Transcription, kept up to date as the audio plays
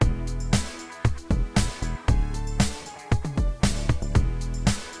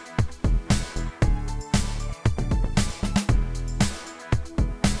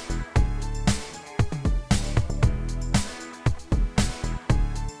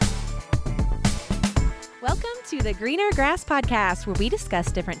to the Greener Grass Podcast, where we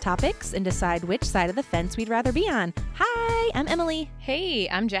discuss different topics and decide which side of the fence we'd rather be on. Hi, I'm Emily. Hey,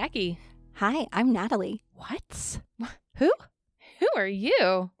 I'm Jackie. Hi, I'm Natalie. What? Who? Who are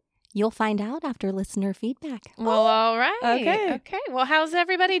you? You'll find out after listener feedback. Well, all right. okay. Well, how's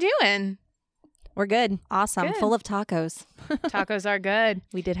everybody doing? We're good. Awesome. Good. Full of tacos. Tacos are good.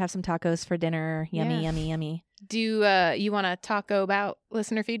 We did have some tacos for dinner. Yummy, Yeah. yummy, yummy. Do you want to taco about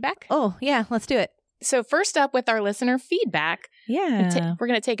listener feedback? Oh, yeah, let's do it. So first up with our listener feedback, Yeah. we're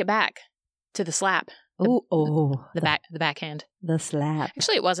going to take it back to the slap, The the backhand. The slap.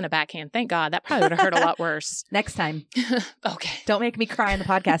 Actually, it wasn't a backhand. Thank God. That probably would have hurt a lot worse. Next time. Okay. Don't make me cry on the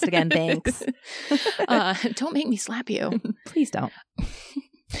podcast again, thanks. Don't make me slap you. Please don't.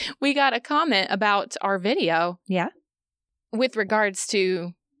 We got a comment about our video Yeah? with regards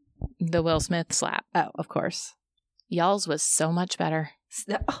to the Will Smith slap. Oh, of course. Y'all's was so much better.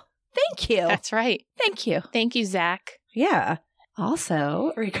 Oh, thank you. That's right. Thank you. Thank you, Zach. Yeah.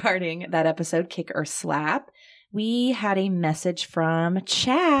 Also, regarding that episode, Kick or Slap, we had a message from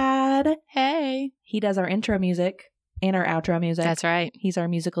Chad. Hey. He does our intro music and our outro music. That's right. He's our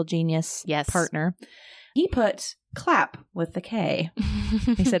musical genius Yes. partner. He put clap with the K.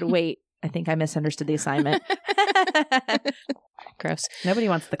 He said, wait, I think I misunderstood the assignment. Gross. Nobody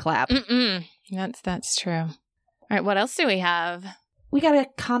wants the clap. Mm-mm. That's true. All right. What else do we have? We got a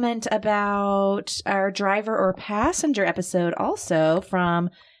comment about our driver or passenger episode also from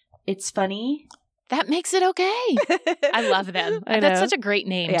It's Funny. That makes it okay. I love them. I That's know. such a great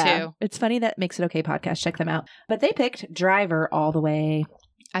name, Yeah. too. It's Funny That Makes It Okay podcast. Check them out. But they picked driver all the way.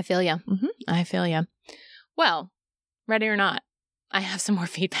 I feel you. Mhm. I feel you. Well, ready or not, I have some more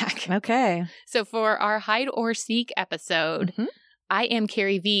feedback. Okay. So for our Hide or Seek episode, Mhm. I Am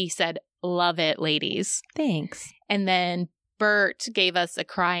Carrie V said, love it, ladies. Thanks. And then Bert gave us a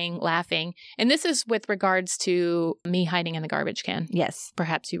crying, laughing. And this is with regards to me hiding in the garbage can. Yes.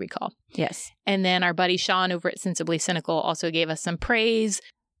 Perhaps you recall. Yes. And then our buddy Sean over at Sensibly Cynical also gave us some praise,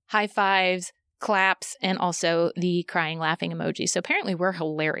 high fives, claps, and also the crying, laughing emoji. So apparently we're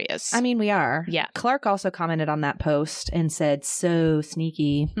hilarious. I mean, we are. Yeah. Clark also commented on that post and said, so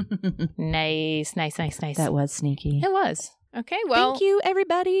sneaky. Nice. That was sneaky. It was. Okay, well, Thank you,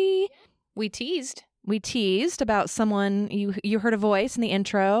 everybody. we teased. We teased about someone, you heard a voice in the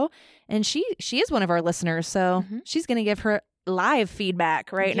intro, and she is one of our listeners, so Mhm. she's going to give her live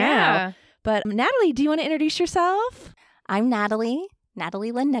feedback right now. But Natalie, do you want to introduce yourself? I'm Natalie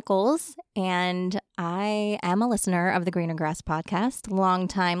Lynn Nichols, and I am a listener of the Greener Grass Podcast,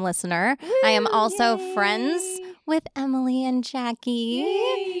 longtime listener. I am also friends with Emily and Jackie.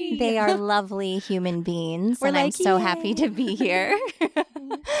 Yay. They are lovely human beings, We're and I'm like, so happy to be here.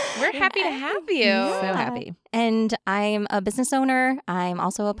 We're happy to have you. Yeah. So happy. And I'm a business owner. I'm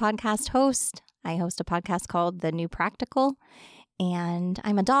also a podcast host. I host a podcast called The New Practical. And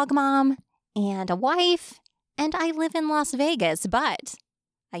I'm a dog mom and a wife. And I live in Las Vegas, but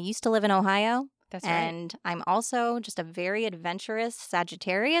I used to live in Ohio. That's right. And I'm also just a very adventurous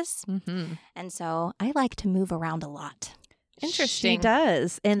Sagittarius. Mm-hmm. And so I like to move around a lot. Interesting. She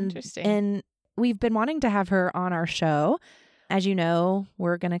does. Interesting. And we've been wanting to have her on our show. As you know,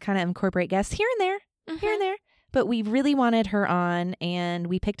 we're going to kind of incorporate guests here and there, here and there. But we really wanted her on, and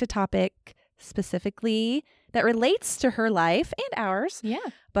we picked a topic specifically that relates to her life and ours. Yeah.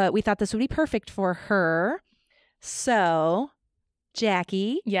 But we thought this would be perfect for her. So,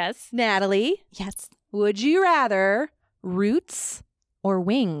 Jackie, Yes. Natalie, Yes. would you rather roots or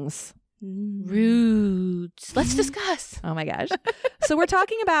wings? Roots. Let's discuss. Oh my gosh. So we're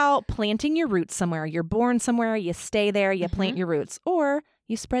talking about planting your roots somewhere. You're born somewhere, you stay there, you plant your roots, or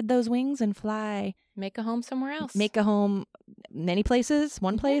you spread those wings and fly. Make a home somewhere else. Make a home many places,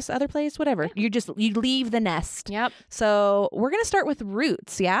 one place, other place, whatever. You leave the nest. Yep. So we're going to start with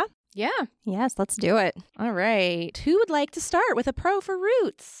roots, yeah? Yeah. Yes, let's do it. All right. Who would like to start with a pro for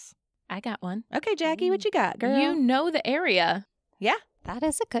roots? I got one. Okay, Jackie, what you got, girl? You know the area. Yeah. That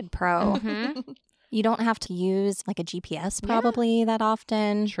is a good pro. Mhm. You don't have to use like a GPS probably that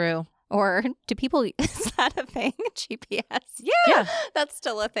often. True. Or do people, is that a thing? GPS? Yeah. That's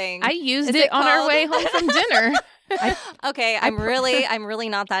still a thing. I used Is it it on our called? way home from dinner. Okay, I'm really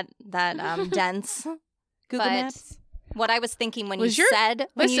not that dense. Google But Maps. What I was thinking when Was you your- said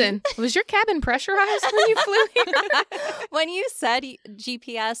Listen, was your cabin pressurized when you flew here? when you said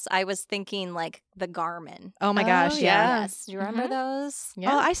GPS, I was thinking like the Garmin. Oh my gosh, yeah. yeah. Yes, do you remember those?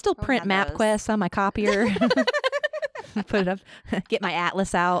 Oh, I still Oh, print had those. MapQuest on my copier. Put it up. Get my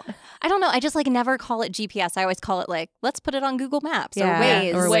atlas out. I don't know. I just like never call it GPS. I always call it like, let's put it on Google Maps Yeah, or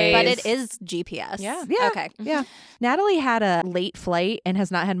Waze. or But Waze. it is GPS. Yeah. Yeah. Okay. Yeah. Natalie had a late flight and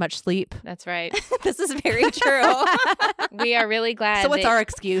has not had much sleep. That's right. This is very true. We are really glad. So what's that- our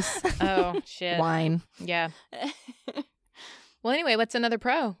excuse? Oh, shit. Wine. Yeah. Well, anyway, what's another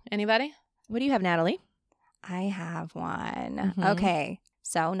pro? Anybody? What do you have, Natalie? I have one. Mhm. Okay.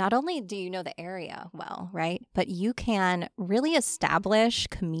 So not only do you know the area well, right? But you can really establish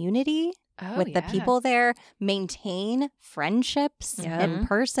community Oh, with the people there, maintain friendships Yeah. in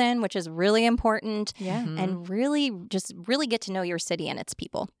person, which is really important, Yeah. Mhm. and really get to know your city and its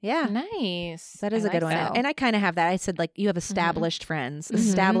people. Yeah. Nice. That is I a good like one. that. And I kind of have that. I said, like, you have established friends, Mhm.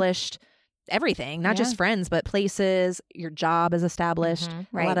 established everything, not Yeah. just friends, but places. Your job is established. Mhm. A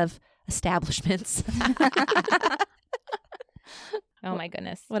Right. lot of establishments. Oh, my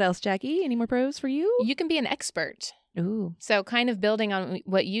goodness. What else, Jackie? Any more pros for you? You can be an expert. Ooh. So kind of building on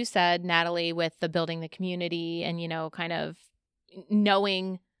what you said, Natalie, with the building the community and, kind of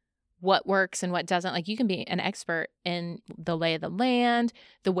knowing what works and what doesn't. Like you can be an expert in the lay of the land,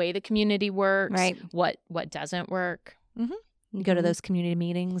 the way the community works, Right. what doesn't work. You go to those community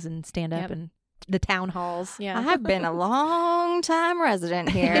meetings and stand up Yep. and the town halls. Yeah. I have been a long time resident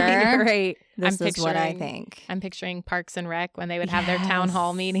here. Right. This I'm is what I picturing- think. I'm picturing Parks and Rec when they would have their town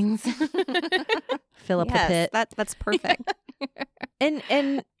hall Yes. meetings. Fill up Yes, the pit. That's perfect.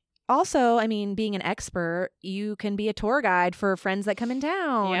 And also, I mean, being an expert, you can be a tour guide for friends that come in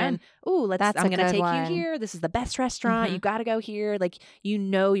town. Yeah. And That's I'm a going to good take one. you here. This is the best restaurant. Mhm. You got to go here. Like you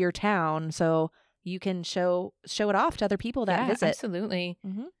know your town, so you can show it off to other people that Yeah, visit. absolutely.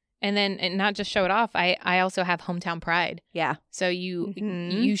 Mhm. And then and not just show it off. I also have hometown pride. Yeah. So you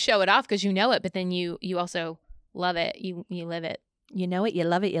Mhm. you show it off because you know it, but then you also love it. You live it. You know it, you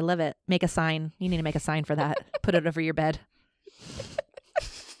love it, you live it. Make a sign. You need to make a sign for that. Put it over your bed.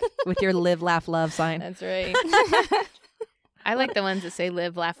 With your live, laugh, love sign. That's right. I like the ones that say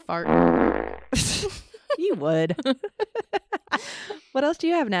live, laugh, fart. You would. What else do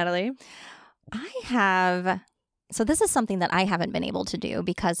you have, Natalie? I have. So this is something that I haven't been able to do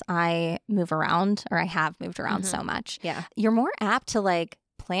because I move around, or I have moved around Mhm. so much. Yeah. You're more apt to like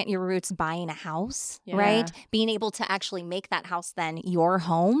plant your roots buying a house, Yeah. right? Being able to actually make that house then your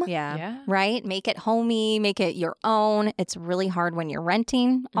home. Yeah. Yeah. Right? Make it homey, make it your own. It's really hard when you're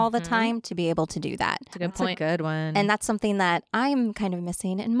renting all the Mhm. time to be able to do that. That's a good That's point. a good one. And that's something that I'm kind of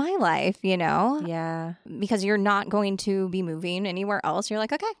missing in my life, yeah. because you're not going to be moving anywhere else. You're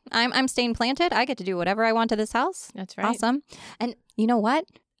like, okay, I'm staying planted. I get to do whatever I want to this house. That's right. Awesome. And you know what?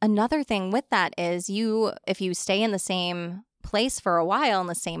 Another thing with that is if you stay in the same place for a while in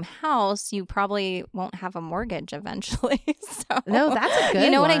the same house, you probably won't have a mortgage eventually. So No, that's a good You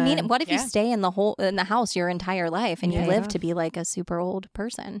know what I mean? one. What if you Yeah. stay in the house your entire life and Yeah. you live to be like a super old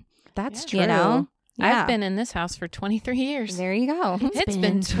person? That's Yeah. true. You know? Yeah. I've been in this house for 23 years. There you go. It's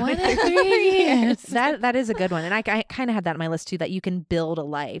been 23 years. That is a good one. And I kind of had that on my list too, that you can build a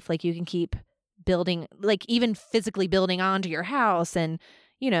life. Like you can keep building, like even physically building onto your house. And,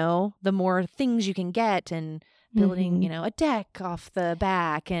 the more things you can get and building, Mhm. a deck off the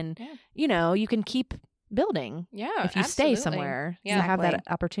back. And, you can keep building Yeah. if you stay absolutely. somewhere. Yeah. You have that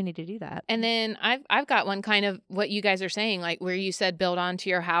Exactly. opportunity to do that. And then I've got one kind of what you guys are saying, like where you said build onto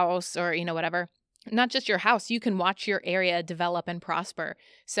your house or, whatever. Not just your house, you can watch your area develop and prosper.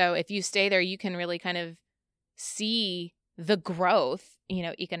 So if you stay there, you can really kind of see the growth,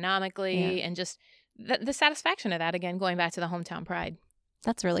 economically and just the satisfaction of that. Again, going back to the hometown pride.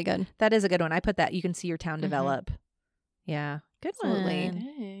 That's really good. That is a good one. I put that. You can see your town Mhm. develop. Yeah. Good Absolutely.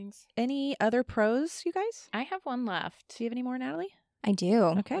 one. Thanks. Any other pros, you guys? I have one left. Do you have any more, Natalie? I do.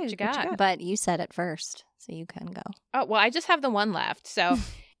 Okay. What you got? But you said it first, so you can go. Oh, well, I just have the one left. So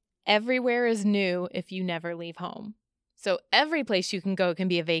everywhere is new if you never leave home. So every place you can go can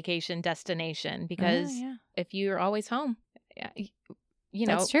be a vacation destination because yeah. if you're always home,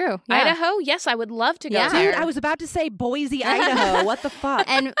 That's true. Yeah. Idaho, yes, I would love to go Yeah. there. Dude, I was about to say Boise, Idaho. What the fuck?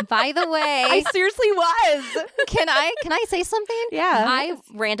 And by the I way, seriously was. can I say something? Yeah. I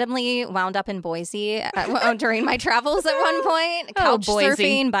randomly wound up in Boise during my travels at one point, Oh, couch Boise.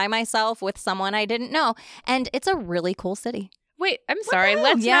 surfing by myself with someone I didn't know. And it's a really cool city. Wait, I'm sorry. hell?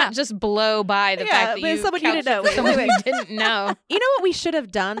 Let's Yeah. not just blow by the Yeah, fact that but you someone you didn't know. couched with Wait, someone wait, you didn't know. You know what we should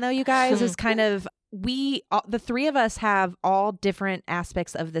have done though, you guys, is kind of the three of us have all different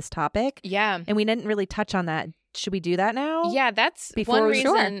aspects of this topic, Yeah. and we didn't really touch on that. Should we do that now? Yeah, that's Before one we-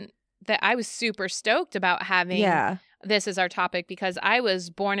 reason that I was super stoked about having Yeah. this as our topic because I was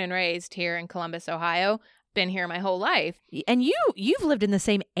born and raised here in Columbus, Ohio. Been here my whole life. And you've lived in the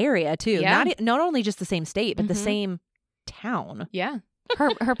same area too. Yeah. Not only just the same state, but the Mhm. same town. Yeah.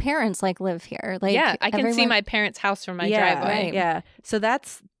 Her parents like live here. Like yeah. I can see everyone- my parents' house from my yeah, driveway. Right. Yeah. So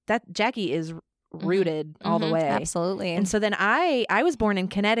that Jackie is rooted all the Mhm. way. Absolutely. And so then I was born in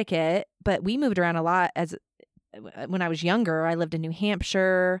Connecticut, but we moved around a lot when I was younger. I lived in New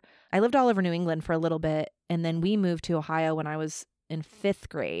Hampshire. I lived all over New England for a little bit. And then we moved to Ohio when I was in 5th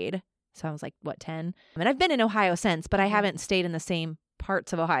grade. So I was like, 10? And I've been in Ohio since, but I haven't stayed in the same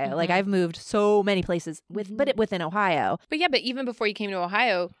parts of Ohio. Like Mhm. I've moved so many places within Ohio. But even before you came to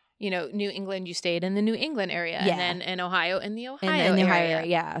Ohio, New England, you stayed in the New England area. Yeah. And then in Ohio, in the Ohio In the Ohio area. area.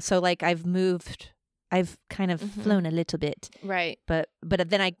 Yeah. So like I've kind of Mhm. flown a little bit, Right. but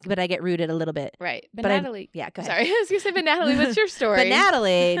then I get rooted a little bit. Right. But But Natalie. Yeah, go ahead. Sorry. I was going to say, but Natalie, what's your story? But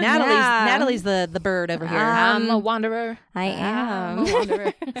Natalie's Yeah. the bird over here. I'm a wanderer. I I'm am. a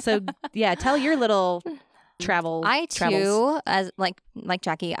wanderer. So yeah, tell your little travels. I too, as like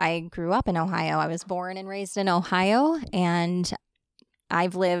Jackie, I grew up in Ohio. I was born and raised in Ohio, and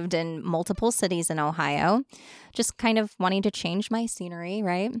I've lived in multiple cities in Ohio, just kind of wanting to change my scenery,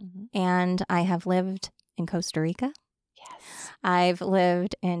 right? Mhm. And I have lived in Costa Rica. Yes. I've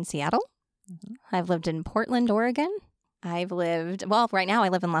lived in Seattle. Mhm. I've lived in Portland, Oregon. Right now I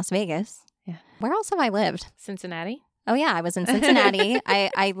live in Las Vegas. Yeah. Where else have I lived? Cincinnati. Oh, yeah, I was in Cincinnati.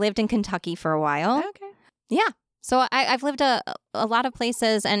 I lived in Kentucky for a while. Okay. So I've lived a lot of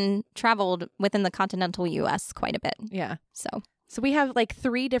places and traveled within the continental U.S. quite a bit. Yeah. So we have like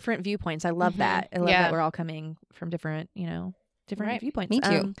 3 different viewpoints. I love Mhm. that. I love Yeah. that we're all coming from different Right. viewpoints. Me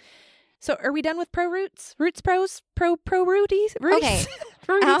too. So are we done with pro roots? Roots pros? Pro rooties? Roots? Okay.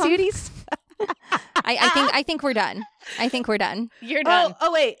 Rooties, tooties? I think we're done. I think we're done. You're done.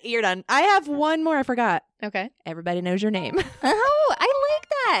 Oh wait, you're done. I have one more I forgot. Okay. Everybody knows your name. Oh, I like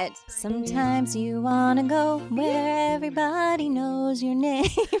that. Sometimes you want to go where everybody knows your name.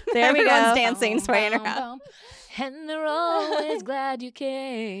 There we go. Everyone's dancing, swaying around. And they're always glad you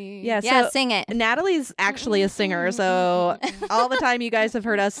came. Yeah, Yeah, so sing it. Natalie's actually a singer, so all the time you guys have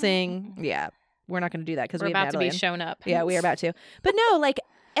heard us sing, yeah, we're not going to do that because We're we have about to Natalie be in. shown up. Yeah, we are about to. But no, like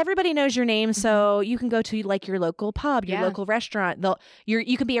everybody knows your name, so you can go to like your local pub, your Yeah. local restaurant.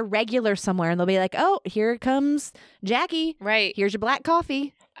 You can be a regular somewhere, and they'll be like, "Oh, here comes Jackie. Right. Here's your black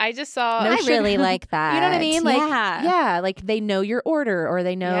coffee." I just saw. No I sugar. really like that. You know what I mean? Like, yeah. yeah, like they know your order, or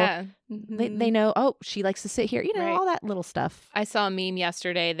they know Yeah. they know. Oh, she likes to sit here. You know, Right. all that little stuff. I saw a meme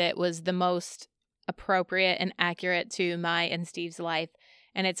yesterday that was the most appropriate and accurate to my and Steve's life.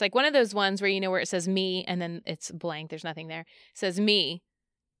 And it's like one of those ones where where it says me and then it's blank. There's nothing there. It says me,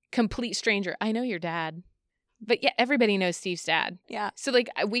 complete stranger. I know your dad. But yeah, everybody knows Steve's dad. Yeah. So like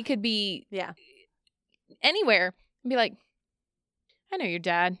we could be Yeah. anywhere and be like, I know your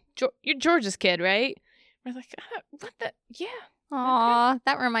dad. You're George's kid, right? We're like, what the? Yeah. Aw,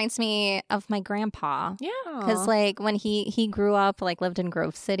 that reminds me of my grandpa. Yeah. Because like when he grew up, like lived in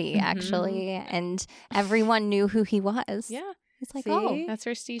Grove City Mhm. actually, and everyone knew who he was. Yeah. He's like, See? oh, That's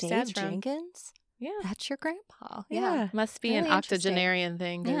where Steve's Dave dad's from. Jenkins, Yeah. that's your grandpa. Yeah. Must be Really an interesting. octogenarian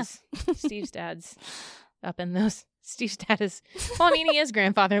thing Yeah. because Steve's dad's up in those. Steve's dad is, well, I mean, he is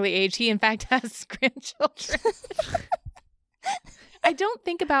grandfatherly age. He, in fact, has grandchildren. I don't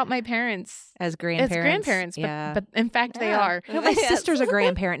think about my parents As as grandparents. grandparents, yeah. but in fact, they Yeah. are. You know, my Yes. sister's a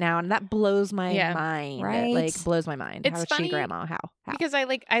grandparent now, and that blows my Yeah. mind. Right. Like blows my mind. It's How is funny she grandma? How? Because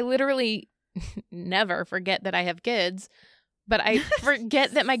I literally never forget that I have kids, but I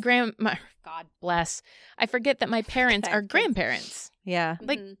forget that my God bless, I forget that my parents are grandparents. Yeah.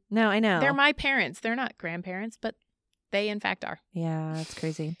 Like, Mhm. No, I know. They're my parents. They're not grandparents, but they in fact are. Yeah, that's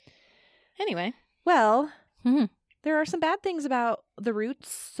crazy. Anyway, Well, Mhm. there are some bad things about the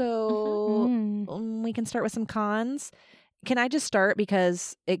roots, so Mm. we can start with some cons. Can I just start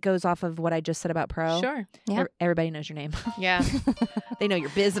because it goes off of what I just said about pro? sure. Yeah. Everybody knows your name. Yeah. They know your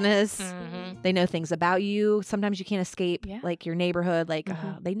business. Mhm. They know things about you. Sometimes you can't escape Yeah. like your neighborhood. Like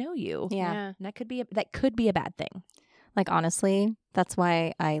Mhm. they know you. Yeah. And that could be a bad thing. Like honestly, that's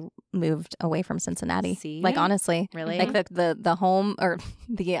why I moved away from Cincinnati. See? Like honestly, Really? like the home or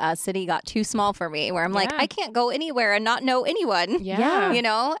the city got too small for me. Where I'm like, Yeah. I can't go anywhere and not know anyone. Yeah. You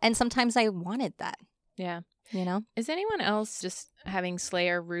know, and sometimes I wanted that. Yeah. You know, Is anyone else just having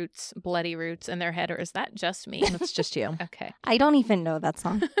Slayer roots, bloody roots in their head, or is that just me? It's just you. Okay. I don't even know that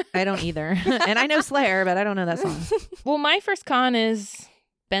song. I don't either. And I know Slayer, but I don't know that song. Well, my first con is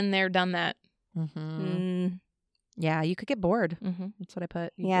been there, done that. Mm-hmm. Mm, Yeah, you could get bored. Mm-hmm. That's what I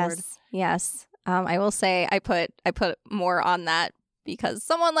put. You yes, bored. yes. I will say I put more on that because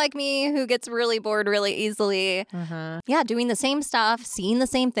someone like me who gets really bored really easily. Uh-huh. Yeah, doing the same stuff, seeing the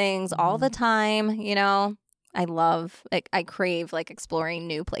same things all the time. You know, I crave like exploring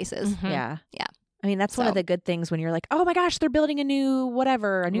new places. Mhm. Yeah. Yeah. I mean, that's one of So- the good things when you're like, oh my gosh, they're building a new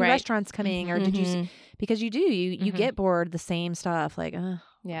whatever, a new Right. restaurant's coming, or did you? Mhm. Because you Mhm. get bored the same stuff. Like,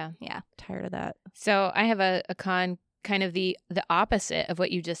 Yeah. tired of that. So I have a con, kind of the opposite of what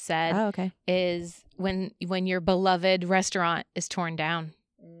you just said, Oh, okay. is when your beloved restaurant is torn down.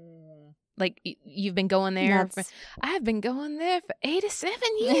 Like you've been going there. That's- I have been going there for 87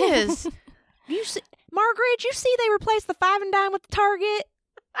 years. You see, Margaret, you see they replaced the 5 and dime with the Target.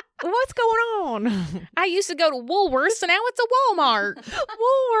 What's going on? I used to go to Woolworths, and now it's a Walmart.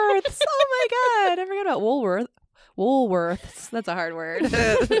 Woolworths. Oh my God. I forgot about Woolworths. That's a hard word. I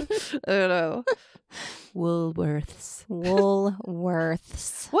don't know. Woolworths.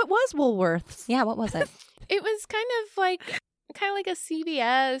 Woolworths. What was Woolworths? Yeah, what was it? It was kind of like a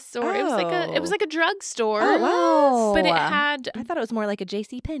CVS, or it was Oh. like a drugstore. Oh, wow. But it had I thought it was more like a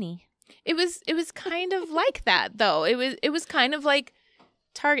JCPenney. it was kind of like that though. It was kind of like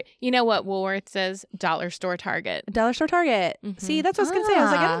Target. You know what Woolworth says? Dollar store Target. Dollar store Target. Mhm. See, that's what I was going to say. I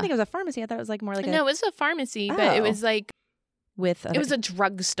was like, I Ah. don't think it was a pharmacy. I thought it was like more like No, it was a pharmacy, but it Oh. was like with it was a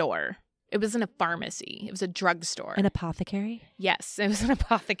drugstore. It wasn't a pharmacy. It was a drugstore. an apothecary. Yes, it was an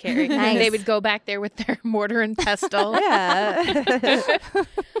apothecary. Nice. They would go back there with their mortar and pestle. Yeah.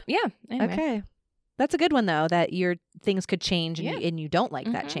 Yeah. Anyway. Okay. That's a good one though, that your things could change and, Yeah. you don't like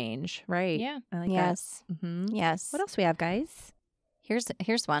that Mhm. change. Right. Yeah. I like Yes. that. Mm-hmm. Yes. What else we have, guys?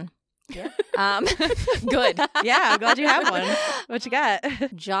 Here's one. Yeah. Good. Yeah, I'm glad you have one. What you got?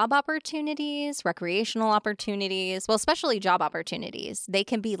 Job opportunities, recreational opportunities, well, especially job opportunities, they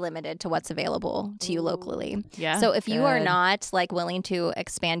can be limited to what's available to you locally. Yeah. So if you are good. not like willing to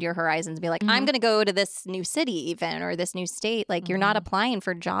expand your horizons, be like, I'm Mhm. going to go to this new city even or this new state, like you're not Mhm. applying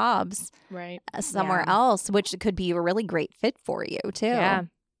for jobs right. somewhere Yeah. else, which could be a really great fit for you too. Yeah.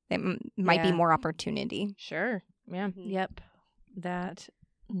 It might be Yeah. more opportunity. Sure. Yeah. Yep.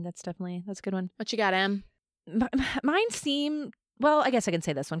 That's a good one. What you got, Em? Mine seem, well, I guess I can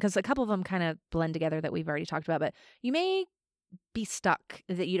say this one because a couple of them kind of blend together that we've already talked about, but you may be stuck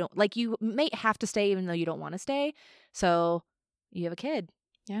that you don't, like you may have to stay even though you don't want to stay. So you have a kid.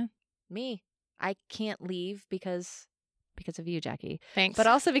 Yeah. Me. I can't leave because of you, Jackie, Thanks. but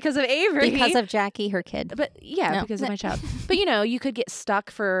also because of Avery. Because of Jackie, her kid. But yeah, No. because of my child. But you could get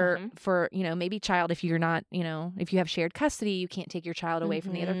stuck for Mhm. maybe child if you're not, if you have shared custody, you can't take your child away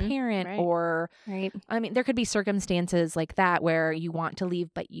from the other Mhm. parent, Right. or Right. I mean, there could be circumstances like that where you want to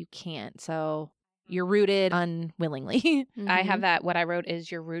leave but you can't. So you're rooted unwillingly. I Mhm. have that. What I wrote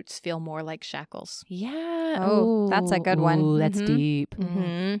is your roots feel more like shackles. Yeah. Oh, that's a good one. Ooh, that's Mhm. deep.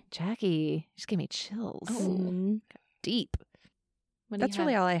 Mhm. Jackie, just gave me chills. Mhm. Deep. What do you That's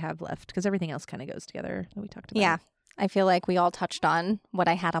really all I have left because everything else kind of goes together that we talked about. Yeah. I feel like we all touched on what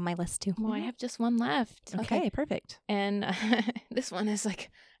I had on my list too. Well, I have just one left. Okay, perfect. And this one is like,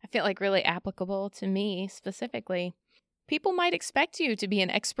 I feel like really applicable to me specifically. People might expect you to be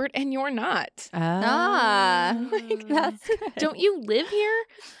an expert and you're not. Like, that's Don't you live here?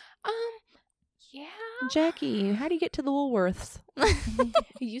 Yeah. Jackie, how do you get to the Woolworths? It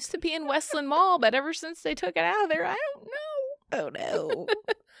used to be in Westland Mall, but ever since they took it out of there, I don't know. Oh no.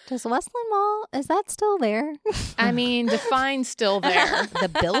 Does Westland Mall, is that still there? I mean, Define's still there. The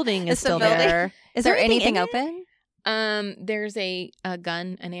building is Is the still building- there. Is there anything in open? There's a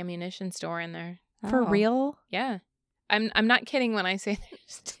gun and ammunition store in there. there? For Oh. real? Yeah. I'm not kidding when I say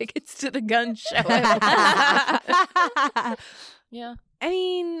there's tickets to the gun show. Yeah. I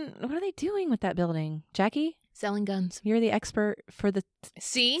mean, what are they doing with that building? Jackie, Selling guns. you're the expert for the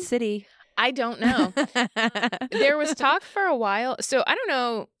See? city. I don't know. There was talk for a while. So I don't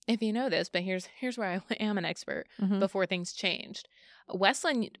know if you know this, but here's where I am an expert Mhm. before things changed.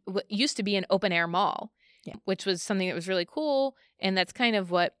 Westland used to be an open air mall, Yeah. which was something that was really cool. And that's kind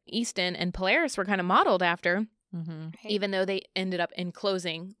of what Easton and Polaris were kind of modeled after, Mhm. even though they ended up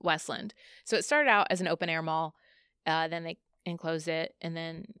enclosing Westland. So it started out as an open air mall. Then they enclosed it. And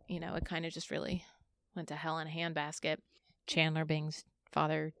then, it kind of just really went to hell in a handbasket. Chandler Bing's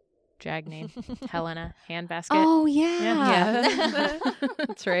father, drag name, Helena Handbasket. Oh, yeah. Yeah.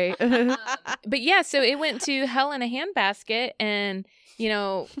 That's right. But yeah, so it went to hell in a handbasket, and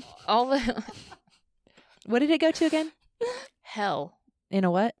all the What did it go to again? hell In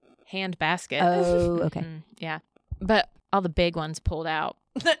a what? handbasket. Oh, okay. Mhm, yeah, but all the big ones pulled out.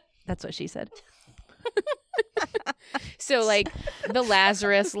 That's what she said. So like the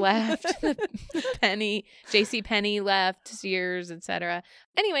Lazarus left, the Penny, J.C. Penney left, Sears, etc.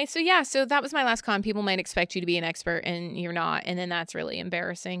 Anyway, so that was my last con. People might expect you to be an expert, and you're not, and then that's really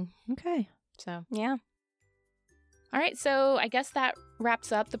embarrassing. Okay. So. Yeah. All right, so I guess that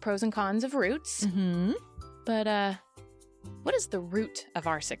wraps up the pros and cons of roots. Mm-hmm. But what is the root of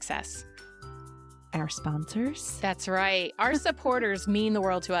our success? our sponsors. That's right. Our supporters mean the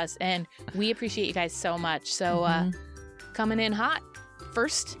world to us, and we appreciate you guys so much. So coming in hot.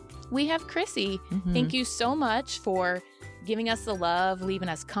 First, we have Chrissy. Thank you so much for giving us the love, leaving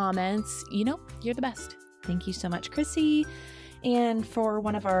us comments. You know, you're the best. Thank you so much, Chrissy. And for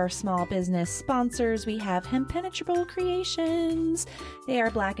one of our small business sponsors, we have Hempenetrable Creations. They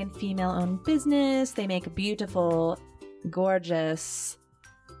are Black and female-owned business. They make beautiful, gorgeous,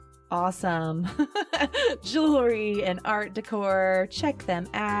 awesome jewelry and art decor. Check them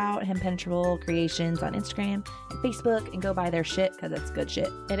out. Hempenetrable Creations on Instagram and Facebook, and go buy their shit because it's good shit.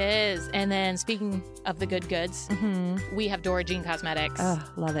 It is. And then speaking of the good goods, we have Dora Jean Cosmetics. Oh,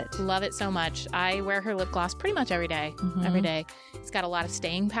 love it. Love it so much. I wear her lip gloss pretty much every day. Every day. It's got a lot of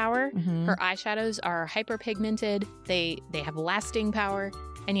staying power. Her eyeshadows are hyperpigmented. They have lasting power.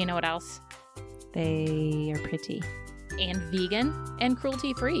 And you know what else? They are pretty. And vegan and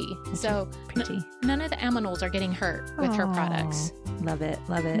cruelty free. So pretty. None of the aminals are getting hurt with her products. Love it.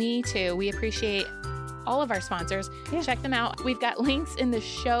 Love it. Me too. We appreciate all of our sponsors. Yeah. Check them out. We've got links in the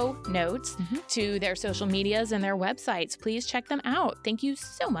show notes to their social medias and their websites. Please check them out. Thank you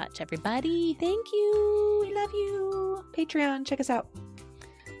so much, everybody. Thank you. We love you. Patreon, check us out. All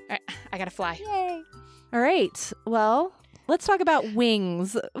right, I gotta fly. Yay. All right. Well, let's talk about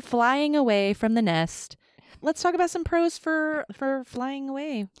wings, flying away from the nest. Let's talk about some pros for flying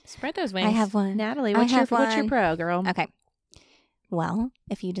away. Spread those wings. I have one. Natalie, what's your pro, girl? Okay. Well,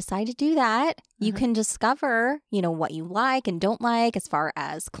 if you decide to do that, you can discover, you know, what you like and don't like as far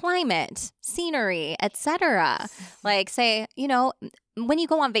as climate, scenery, etc. Like, say, you know, when you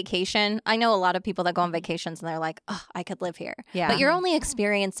go on vacation, I know a lot of people that go on vacations and they're like, oh, I could live here. Yeah. But you're only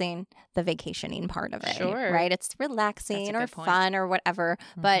experiencing the vacationing part of it. Sure. Right? It's relaxing or good point. fun or whatever.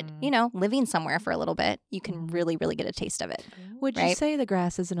 But, you know, living somewhere for a little bit, you can really, really get a taste of it. Would you Right? say the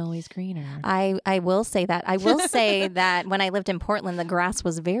grass isn't always greener? I will say that. I will say that when I lived in Portland, the grass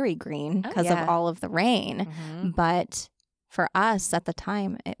was very green because yeah. of all of the rain. But for us at the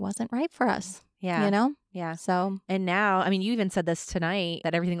time, it wasn't right for us. Yeah. You know? Yeah. So And now, I mean, you even said this tonight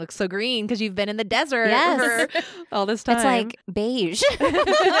that everything looks so green because you've been in the desert Yes. for all this time. it's like beige.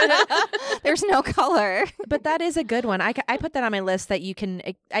 There's no color. But that is a good one. I put that on my list that you can,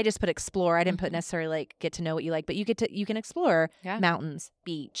 I just put explore. I didn't put necessarily like get to know what you like, but you can explore mountains,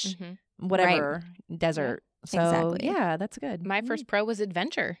 beach, whatever, desert. So Exactly. yeah, that's good. My first pro was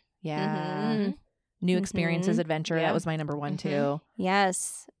adventure. Yeah. New experiences, adventure. Yeah. That was my number one too.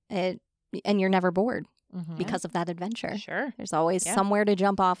 Yes. And you're never bored Mhm. because of that adventure. Sure. There's always Yeah. somewhere to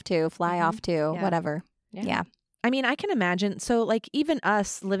jump off to, fly off to, Yeah. whatever. Yeah. Yeah. I mean, I can imagine. So like even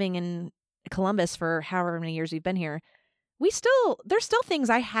us living in Columbus for however many years we've been here, there's still things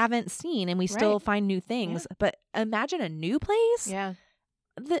I haven't seen and we still Right. find new things. But imagine a new place. Yeah.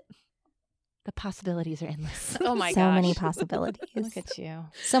 The possibilities are endless. Oh my so gosh. many possibilities. Look at you.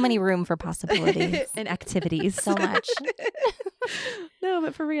 So many room for possibilities. And activities. So much. No,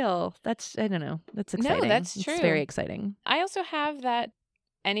 but for real, I don't know. That's exciting. that's It's true. very exciting. I also have that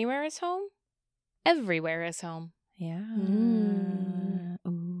anywhere is home, everywhere is home. Yeah.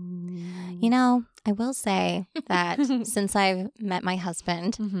 You know, I will say that since I've met my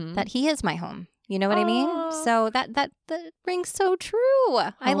husband, Mhm. that he is my home. You know what I mean? Aw. So that rings so true.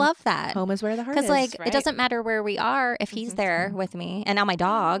 I Home- love that. Home is where the heart is. Because like right? it doesn't matter where we are if he's there with me, and now my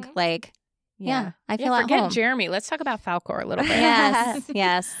dog. Like, yeah, I feel Yeah, at forget home. Jeremy. Let's talk about Falcor a little bit. Yes,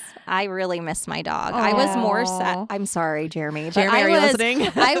 yes. I really miss my dog. I was more sad. Aw. I'm sorry, Jeremy. But Jeremy, I are you was, listening?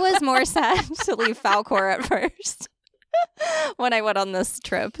 I was more sad to leave Falcor at first when I went on this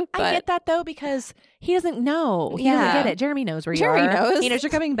trip. But I get that though because he doesn't know. He doesn't Yeah. get it. Jeremy knows where you Jeremy are. knows. He knows you're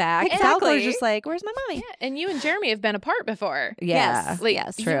coming back. Exactly. Falcor's just like, where's my mommy? Yeah, and you and Jeremy have been apart before. Yeah. Yes. Like,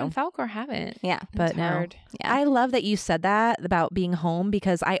 Yes. you True. and Falcor haven't. Yeah. But It's no. hard. Yeah. I love that you said that about being home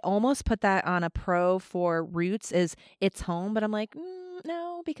because I almost put that on a pro for Roots is it's home, but I'm like,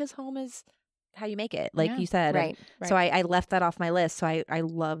 no, because home is how you make it, like Yeah. you said. Right. So I left that off my list. So I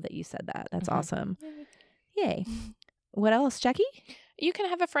love that you said that. That's Mhm. awesome. Yay. What else, Jackie? You can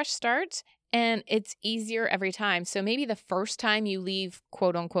have a fresh start and it's easier every time. So maybe the first time you leave,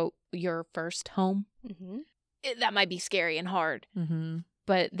 quote unquote, your first home, that might be scary and hard. Mm-hmm.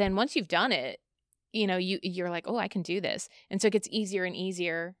 But then once you've done it, you know, you're like, oh, I can do this. And so it gets easier and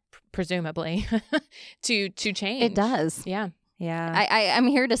easier, presumably, to change. It does. Yeah. Yeah. I'm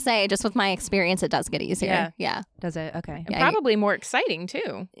here to say, just with my experience, it does get easier. Yeah. Does it? Okay. And Yeah, probably more exciting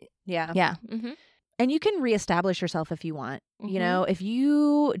too. Yeah. Yeah. Mm-hmm. And you can reestablish yourself if you want. You Mhm. know, if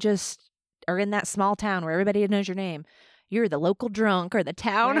you just are in that small town where everybody knows your name, you're the local drunk or the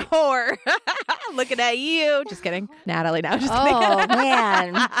town Right. whore. Looking at you. Just kidding. Natalie, no, just kidding. Oh,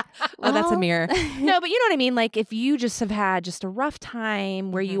 man. Oh, that's a Well- mirror. No, but you know what I mean? Like if you just have had just a rough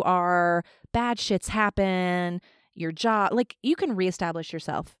time where you are, bad shits happen, your job, like you can reestablish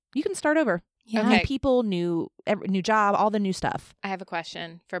yourself. You can start over. Yeah. New Okay. people, new job, all the new stuff. I have a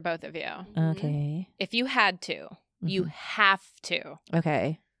question for both of you. Okay. If you had to, you have to,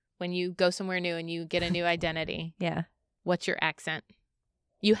 Okay. when you go somewhere new and you get a new identity, Yeah. what's your accent?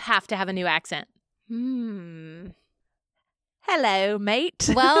 You have to have a new accent. Hello, mate.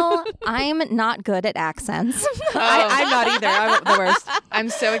 Well, I'm not good at accents. I'm not either. I'm the worst. I'm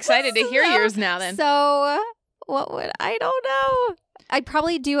so excited to hear yours now then. So, what would I don't know. I'd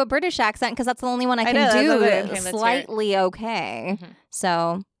probably do a British accent because that's the only one I I can know, that's do what Okay, let's hear it. slightly okay. Mhm.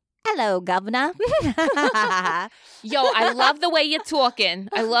 So, hello, governor. Yo, I love the way you're talking.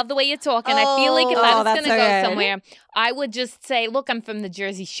 I love the way you're talking. I feel like if I was that's going to so go good. somewhere, I would just say, look, I'm from the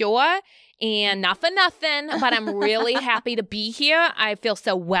Jersey Shore and not for nothing, but I'm really happy to be here. I feel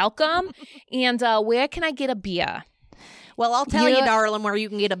so welcome. And where can I get a beer? Well, I'll tell you, You- darling, where you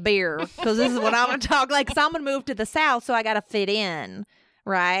can get a beer because this is what I'm going to talk like. Because I'm going to move to the South, so I got to fit in,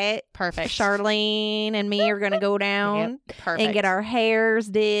 right? Perfect. Charlene and me are going to go down Perfect. and get our hairs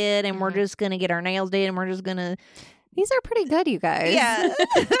did, and we're Mhm. just going to get our nails did, and we're just going to These are pretty good, you guys. yeah.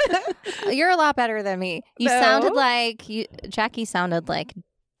 You're a lot better than me. You No. sounded like Jackie sounded like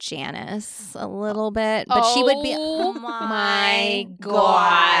Janice a little bit, but she would be. Oh my my God.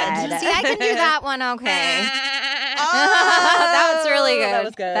 God. See, I can do that one. Okay. Oh, That's really good. that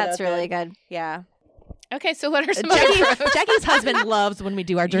was good. That's That was really good. Yeah. Okay, so what are some other pros? Jackie's husband loves when we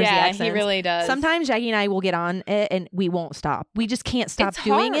do our Jersey Yeah, accents. he really does. Sometimes Jackie and I will get on it and we won't stop. We just can't stop It's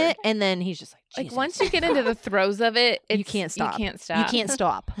doing hard. it. And then he's just like, Like Jesus. once you get into the throes of it, You it's- can't stop. You can't stop. You can't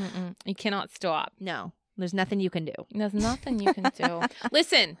stop. Mm-mm. You cannot stop. No, there's nothing you can do. There's nothing you can do.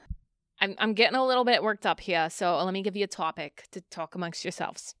 Listen, I'm getting a little bit worked up here, so let me give you a topic to talk amongst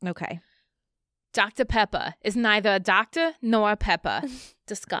yourselves. Okay. Dr. Pepper is neither a doctor nor a pepper.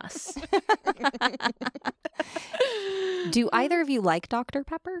 Discuss. Do either of you like Dr.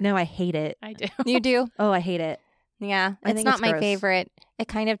 Pepper? No, I hate it. I do. You do? Oh, I hate it. Yeah. I It's think not it's my gross. favorite. It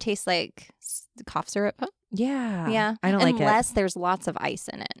kind of tastes like cough syrup. Yeah. Yeah. I don't like it. Unless there's lots of ice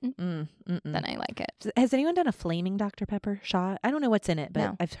in it, Mm-mm. then I like it. Has anyone done a flaming Dr. Pepper shot? I don't know what's in it, but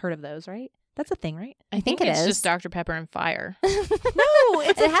No. I've heard of those, right? That's a thing, right? I think it it's is. just Dr. Pepper and fire. No,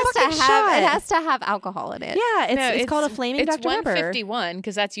 it's it a has fucking to have shot. it has to have alcohol in it. Yeah, it's, No, it's called a flaming It's Dr. Pepper. 151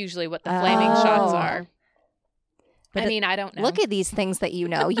 because that's usually what the flaming shots Oh. are. But I mean, I don't know. Look at these things that you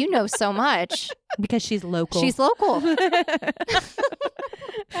know. You know so much. Because she's local. She's local.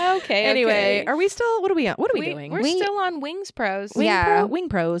 okay. Anyway, okay. are we still? What are we on? What are we doing? We're We- still on Wings Pros. Yeah. Wing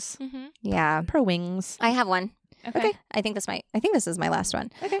pros. Mm-hmm. Yeah. Pro wings. I have one. Okay. I think this is my last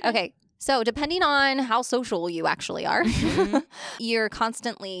one. Okay. Okay. So depending on how social you actually are, Mhm. you're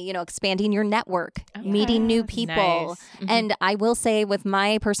constantly, expanding your network, Oh, meeting new yes. people. Nice. Mhm. And I will say with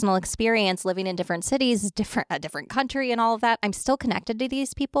my personal experience living in different cities, a different country and all of that, I'm still connected to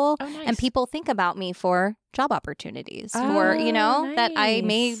these people. Oh, nice. And people think about me for job opportunities or, Oh, that I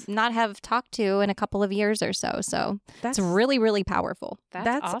may nice. not have talked to in a couple of years or so. So That's it's really, really powerful.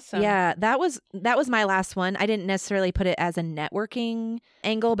 That's awesome. Yeah, that was my last one. I didn't necessarily put it as a networking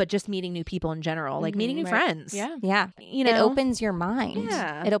angle, but just meeting new people in general, like meeting new Right. friends. Yeah. Yeah. You know, It opens your mind.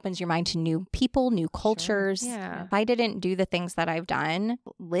 Yeah. It opens your mind to new people, new cultures. Yeah. If I didn't do the things that I've done,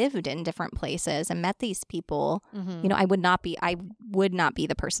 lived in different places and met these people, Mhm. I would not be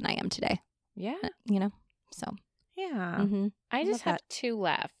the person I am today. Yeah. So Yeah. mhm. I just love have that. 2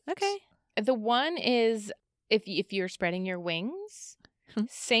 left. Okay. The one is if you're spreading your wings,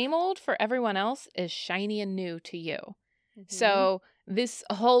 same old for everyone else is shiny and new to you. So this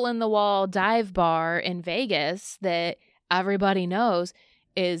hole in the wall dive bar in Vegas that everybody knows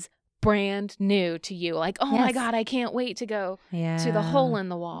is brand new to you. Like, oh my Yes. God, I can't wait to go Yeah. to the hole in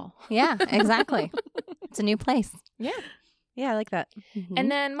the wall. Yeah, exactly. It's a new place. Yeah. Yeah, I like that. Mhm.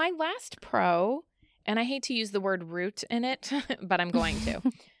 And then my last pro, and I hate to use the word root in it, but I'm going to.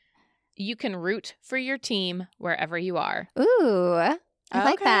 You can root for your team wherever you are. Ooh, I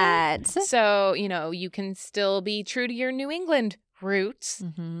like Okay. that. So, you can still be true to your New England roots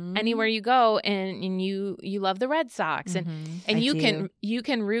Mm-hmm. anywhere you go, and you love the Red Sox, and you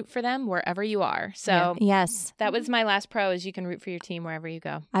can root for them wherever you are. So Yes, that was my last pro: is you can root for your team wherever you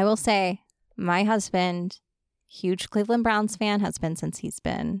go. I will say my husband, huge Cleveland Browns fan, has been since he's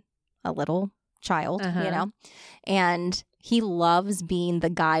been a little child, Uh-huh. and he loves being the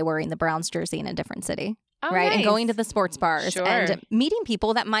guy wearing the Browns jersey in a different city. Oh, right? And nice. going to the sports bars Sure. and meeting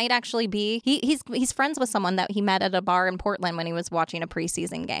people that might actually be. He's friends with someone that he met at a bar in Portland when he was watching a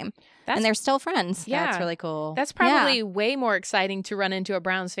preseason game, and they're still friends. Yeah. That's really cool. That's probably way more exciting to run into a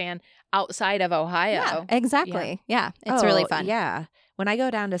Browns fan outside of Ohio. Yeah, exactly. Yeah, it's really fun. Yeah. When I go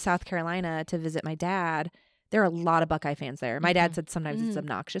down to South Carolina to visit my dad, there are a lot of Buckeye fans there. My dad said sometimes it's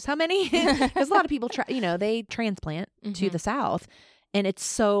obnoxious how many, because a lot of people, they transplant to the South. And it's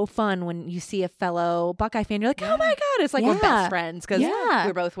so fun when you see a fellow Buckeye fan. You're like, oh my God. It's like we're best friends because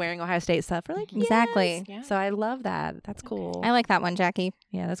we're both wearing Ohio State stuff. We're like, Exactly. yes. So I love that. That's cool. I like that one, Jackie.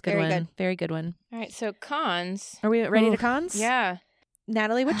 Yeah, that's a good Very one. good. Very good one. All right, so cons. Are we ready to cons? Yeah.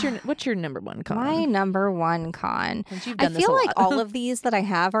 Natalie, what's your number one con? My number one con. Since you've I done this feel a like lot. all of these that I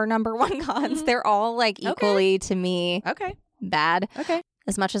have are number one cons. They're all like equally to me Okay. bad. Okay.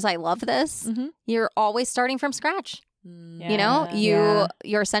 As much as I love this, Mm-hmm. you're always starting from scratch. You know, you're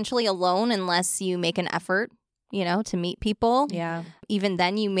essentially alone unless you make an effort, to meet people. Yeah. Even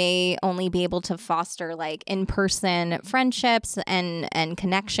then you may only be able to foster like in-person friendships and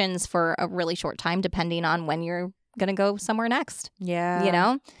connections for a really short time, depending on when you're going to go somewhere next.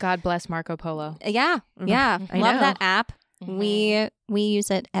 Yeah. God bless Marco Polo. Yeah. Mhm. Yeah. I Love know. that app. We use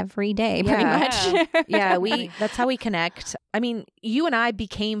it every day pretty Yeah. much. Yeah, that's how we connect. I mean, you and I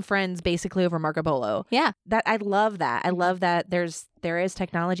became friends basically over Marco Polo. Yeah. That I love that. I love that there is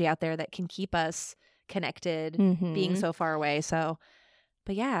technology out there that can keep us connected Mhm. being so far away. So,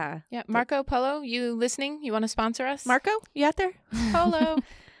 but yeah. Yeah, Marco Polo, you listening? You want to sponsor us? Marco, you out there? Polo.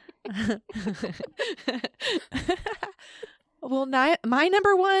 Well, my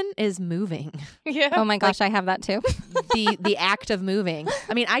number one is moving. Yeah. Oh my gosh, I have that too. the act of moving.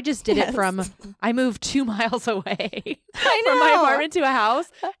 I mean, I just did it I moved 2 miles away from my apartment to a house,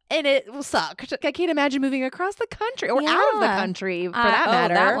 and it sucked. I can't imagine moving across the country or out of the country for that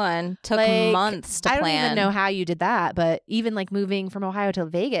matter. That one took Like, months to I don't plan. even know how you did that, but even like moving from Ohio to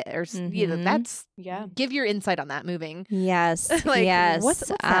Vegas, or Mhm. that's Yeah. give your insight on that moving. Yes. Like, yes. What's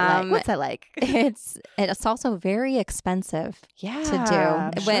that like? What's that like? It's also very expensive Yeah,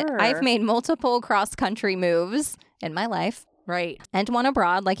 to do. But sure. I've made multiple cross country moves in my life. right. And one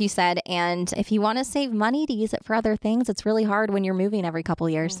abroad, like you said. And if you want to save money to use it for other things, it's really hard when you're moving every couple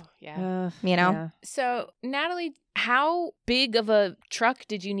years. Yeah. You know? Yeah. So, Natalie, how big of a truck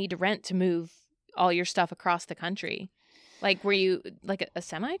did you need to rent to move all your stuff across the country? Like, were you like a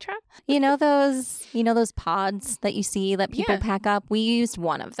semi truck? You know those pods that you see that people Yeah. pack up? We used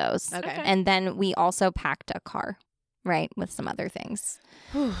one of those. Okay. And then we also packed a car, right, with some other things.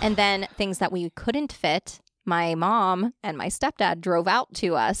 And then things that we couldn't fit, my mom and my stepdad drove out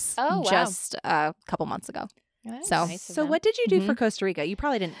to us Oh, wow. just a couple months ago. So- So what did you do for Costa Rica? You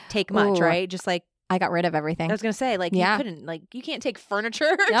probably didn't take much, Ooh. right? Just like I got rid of everything. I was gonna say, like Yeah. you couldn't, like you can't take furniture.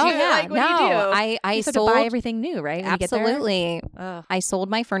 Oh, yeah. Like, what no, do you do? I You just have sold to buy everything new, right? When you get there? absolutely. Ugh. I sold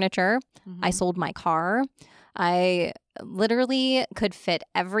my furniture. I Mhm. sold my car. I literally could fit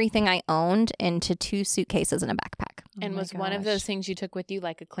everything I owned into 2 suitcases and a backpack. And Oh my was one of gosh. those things you took with you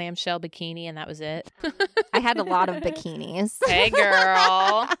like a clamshell bikini and that was it? I had a lot of bikinis. Hey,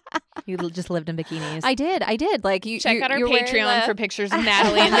 girl. You just lived in bikinis. I did. Like you Check out our you're wearing Patreon the- for pictures of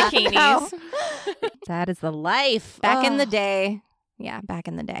Natalie in No. bikinis. That is the life. back in the Ugh. day. Yeah, back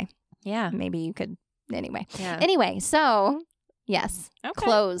in the day. Yeah. Maybe you could. Anyway. Yeah. Anyway, so yes, Okay,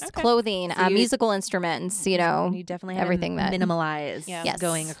 clothes, okay. clothing, So you- musical instruments. You know. You definitely had everything to that- minimalize Yeah. Yes.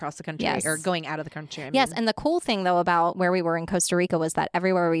 going across the country Yes. or going out of the country. I Yes, mean. and the cool thing though about where we were in Costa Rica was that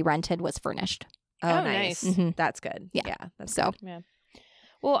everywhere we rented was furnished. Oh, Oh, nice. nice. Mhm. That's good. Yeah. That's So good.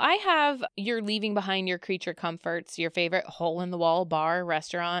 Well, I have you're leaving behind your creature comforts, your favorite hole in the wall bar,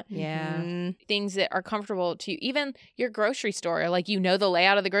 restaurant, Yeah. mhm. things that are comfortable to you. Even your grocery store, like you know the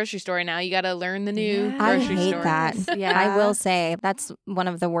layout of the grocery store now. You got to learn the new Yeah. I grocery hate store. that. Yeah. I will say that's one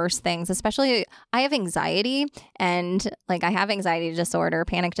of the worst things, especially I have anxiety and like I have anxiety disorder,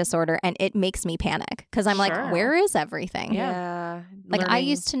 panic disorder, and it makes me panic because I'm Sure. like, where is everything? Yeah. Like I Learning-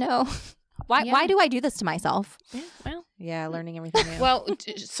 used to know. Why Yeah. why do I do this to myself? Yeah, well, Yeah, learning everything new. well,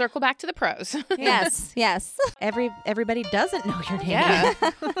 circle back to the pros. Yes, yes. Everybody doesn't know your name. Yeah.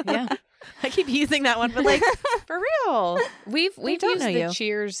 Yeah. I keep using that one, but like for real. We've don't used know the you.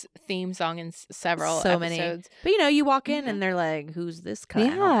 Cheers theme song in several So many. episodes. But you walk in and they're like, "Who's this clown?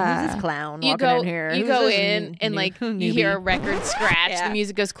 Yeah. Who's this clown You walking go in here? you Who's go this in and like you newbie?" hear a record scratch, Yeah. the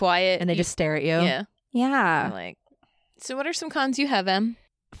music goes quiet, and they you- just stare at you. yeah. Yeah. I'm like So what are some cons you have, Em?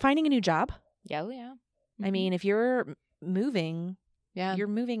 finding a new job. Yeah, yeah. I mean, if you're moving, Yeah. you're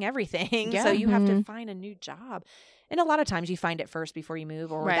moving everything. Yeah. So you have to Mhm. find a new job. And a lot of times you find it first before you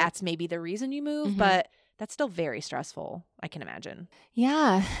move, or Right. that's maybe the reason you move. Mhm. But That's still very stressful, I can imagine.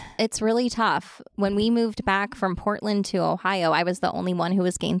 Yeah, it's really tough. When we moved back from Portland to Ohio, I was the only one who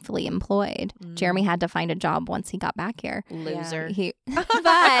was gainfully employed. Jeremy had to find a job once he got back here. Loser.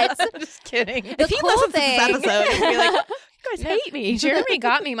 But Just kidding. If he listens to this episode, he'd be like, you guys No, hate me. Jeremy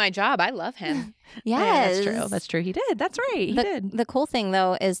got me my job. I love him. yes, Yeah, that's true. That's true. He did. That's right. He did. The cool thing,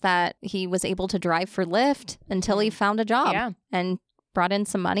 though, is that he was able to drive for Lyft until he found a job Yeah. and brought in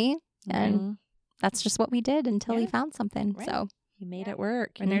some money. And Mhm. that's just what we did until he Yeah. found something. Right. So, He made it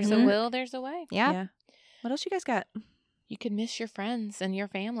work. When there's a Mhm. will, there's a way. yeah. What else you guys got? You could miss your friends and your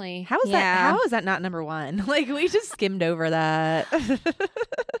family. How is Yeah. that? How is that not number one? Like we just skimmed over that.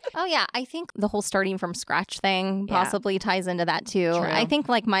 Oh, yeah. I think the whole starting from scratch thing Yeah. possibly ties into that, too. True. I think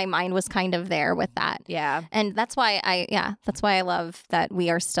like my mind was kind of there with that. Yeah. And that's why I love that we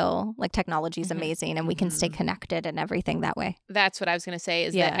are still like technology is Mhm. amazing and we can stay connected and everything that way. That's what I was going to say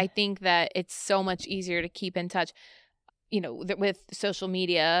is Yeah. that I think that it's so much easier to keep in touch, with social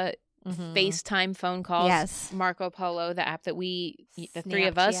media, Mhm. FaceTime phone calls. Yes. Marco Polo, the app that the three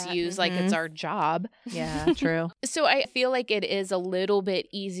of us Snapchat. use, like it's our job. Yeah, true. So I feel like it is a little bit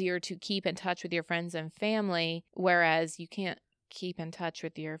easier to keep in touch with your friends and family, whereas you can't keep in touch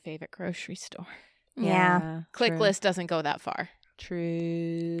with your favorite grocery store. Yeah. Click true. list doesn't go that far.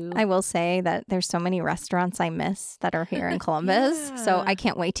 True. I will say that there's so many restaurants I miss that are here in Columbus. So Yeah. I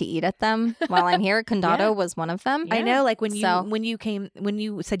can't wait to eat at them while I'm here. Condado Yeah. was one of them. Yeah. I know, like when So-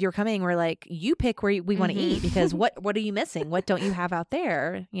 you said you're coming, we're like, you pick where we want to Mhm. eat because what are you missing? What don't you have out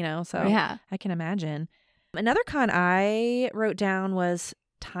there? So Yeah. I can imagine. Another con I wrote down was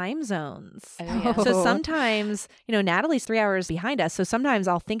time zones. Oh, yeah. Oh. So sometimes, Natalie's 3 hours behind us. So sometimes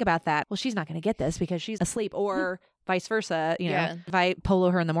I'll think about that. Well, she's not going to get this because she's asleep, or vice versa. Yeah. If I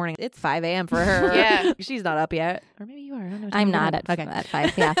polo her in the morning, it's 5 a.m. for her. Yeah. She's not up yet. Or maybe you are. I don't know. what I'm time not you're at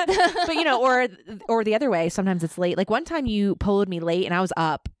 5. Yeah. But or the other way, sometimes it's late. Like one time you poloed me late and I was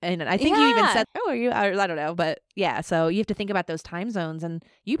up, and I think you even Yeah. said, "Oh, are you?" I don't know, but yeah. So you have to think about those time zones, and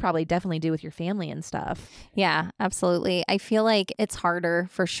you probably definitely do with your family and stuff. Yeah, absolutely. I feel like it's harder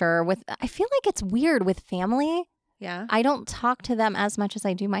for sure. I feel like it's weird with family. Yeah. I don't talk to them as much as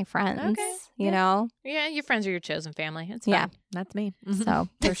I do my friends. Okay. You Yeah. know? Yeah, your friends are your chosen family. It's Yeah. fine. That's me. So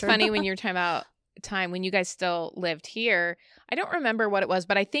For It's sure. funny when you're talking about time when you guys still lived here. I don't remember what it was,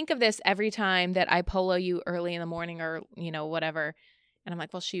 but I think of this every time that I polo you early in the morning or, whatever. And I'm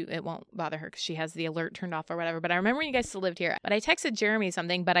like, well, shoot, it won't bother her because she has the alert turned off or whatever. But I remember when you guys still lived here. But I texted Jeremy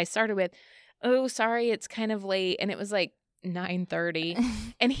something, but I started with, oh, sorry, it's kind of late. And it was like 9:30.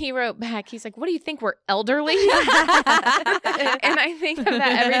 And he wrote back, he's like, what do you think? We're elderly? And I think of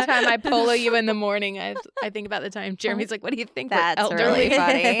that every time I polo you in the morning. I think about the time Jeremy's like, what do you think? That's we're elderly? really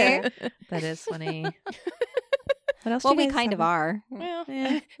funny. That is funny. What else? Well, do we you guys kind of have? are. Well,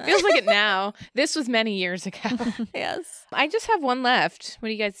 Yeah. feels like it now. This was many years ago. Yes. I just have one left. What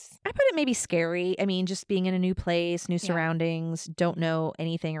do you guys? I put it maybe scary. I mean, just being in a new place, new Yeah. surroundings, don't know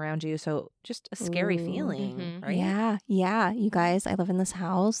anything around you. So just a scary Ooh. feeling, Mhm. right? Yeah. Yeah. You guys, I live in this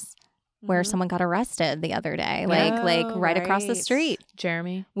house where Mhm. someone got arrested the other day, Oh, like right across the right. street.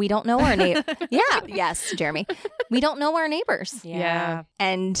 Jeremy. We don't know our neighbor. Yeah. Yes, Jeremy. We don't know our neighbors. Yeah.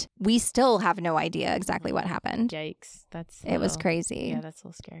 And we still have no idea exactly what happened. Yikes. That's It was little- crazy. Yeah, that's a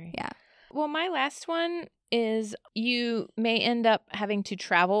little scary. Yeah. Well, my last one is you may end up having to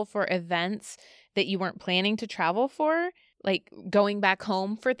travel for events that you weren't planning to travel for, like going back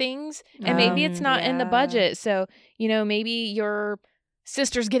home for things. And maybe it's not in the yeah. budget. So, maybe your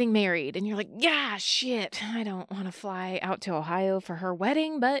sister's getting married and you're like, yeah, shit, I don't want to fly out to Ohio for her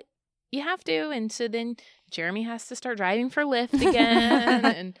wedding, but you have to. And so then Jeremy has to start driving for Lyft again.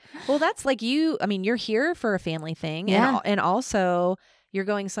 And Well, that's like you're here for a family thing. Yeah. And also you're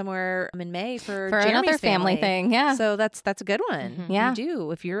going somewhere in May for Jeremy's another family thing. Yeah. So that's a good one. Mhm. Yeah. You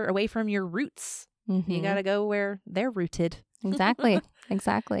do. If you're away from your roots, you Mhm. got to go where they're rooted. Exactly.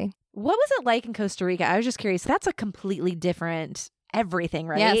 Exactly. What was it like in Costa Rica? I was just curious. That's a completely different everything,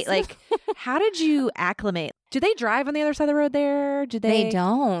 right? Yes. Like, how did you acclimate? Do they drive on the other side of the road there? Do they? They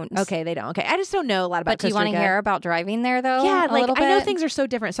don't. Okay, they don't. Okay, I just don't know a lot about But do you Costa want to Rica. hear about driving there though? Yeah, a like little I know bit? things are so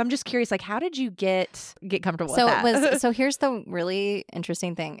different. So I'm just curious, like, how did you get comfortable So with it that? was. So here's the really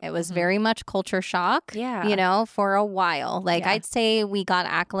interesting thing. It was Mhm. very much culture shock. Yeah. You know, for a while. Like Yeah. I'd say we got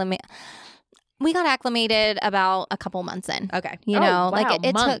acclimated. We got acclimated about a couple months in. Okay. You Oh, know, wow, like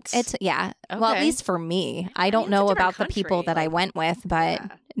it months. took it's yeah. Well, at Okay. least for me, I don't it's a know different about the people country, that I like- went with, but Yeah.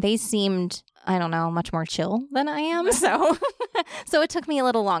 they seemed, I don't know, much more chill than I am. So, so it took me a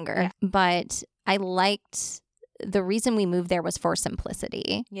little longer, but I liked the reason we moved there was for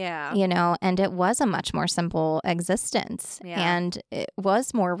simplicity. Yeah. You know, and it was a much more simple existence. Yeah. And it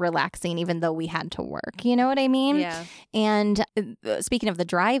was more relaxing, even though we had to work. You know what I mean? Yeah. And speaking of the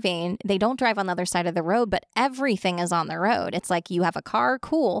driving, they don't drive on the other side of the road, but everything is on the road. It's like you have a car,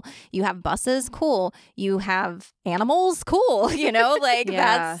 cool. You have buses, cool. You have animals, cool. You know, like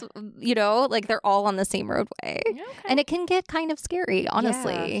Yeah. that's, you know, like they're all on the same roadway. Okay. And it can get kind of scary,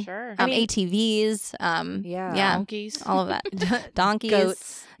 honestly. Sure. ATVs, Yeah. Donkeys. all of that. Donkeys.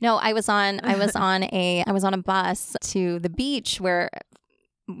 Goats. No, I was on a bus to the beach where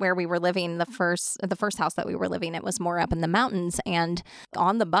we were living, the first house that we were living. It was more up in the mountains, and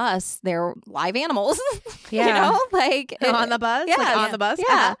on the bus there were live animals. Yeah. You know, like On the bus? Yeah, Like on the bus?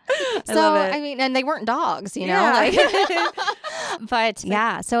 Yeah. I So love it. I mean, and they weren't dogs, you know. Yeah. Like, but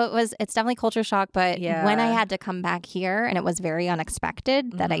yeah, so it's definitely culture shock. But Yeah. when I had to come back here, and it was very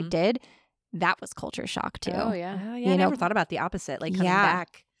unexpected that I Mhm. did, that was culture shock too. Oh, yeah. Oh, yeah. You I know- never thought about the opposite, like coming Yeah.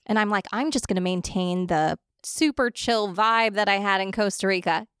 back. And I'm like, I'm just going to maintain the super chill vibe that I had in Costa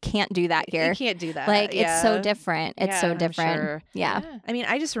Rica. Can't do that here. You can't do that. Like, it's so Yeah. different. It's Yeah, so I'm different. sure. Yeah. I mean,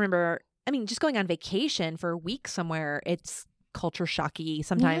 I just remember, just going on vacation for a week somewhere, it's culture shocky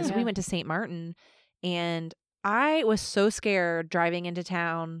sometimes. Yeah. We went to St. Martin, and I was so scared driving into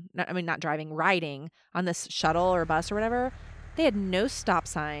town. Riding on this shuttle or bus or whatever. They had no stop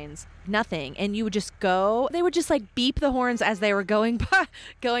signs, nothing. And you would just go, they would just like beep the horns as they were going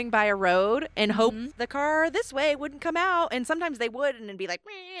by a road and hope Mhm. the car this way wouldn't come out. And sometimes they would, and it'd be like,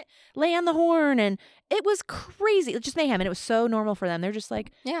 meh, lay on the horn. And it was crazy. It's just mayhem. And it was so normal for them. They're just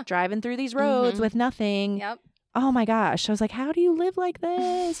like Yeah. driving through these roads Mhm. with nothing. Yep. Oh my gosh. I was like, how do you live like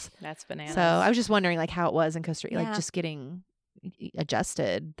this? That's bananas. So I was just wondering like how it was in Costa Rica, Yeah. like just getting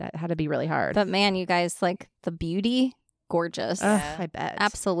adjusted. That had to be really hard. But man, you guys, like the beauty, gorgeous. Ugh, Yeah. I bet.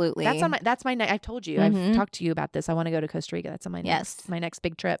 Absolutely. That's my I've told you. Mhm. I've talked to you about this. I want to go to Costa Rica. That's on my Yes. next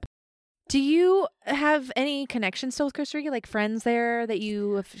big trip. Do you have any connections still with Costa Rica? Like friends there that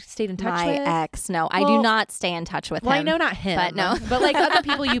you have stayed in touch My with? ex. No, I Well- do not stay in touch with Well, I him. know not him, but no. but like other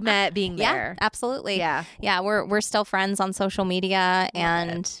people you met being Yeah, there. absolutely. Yeah. Yeah, we're still friends on social media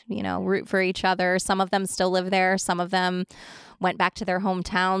and, you know, root for each other. Some of them still live there. Some of them went back to their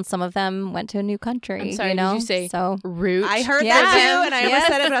hometown. Some of them went to a new country. I'm sorry, you did know? you say so? root? I heard Yeah. that too, and I almost Yes.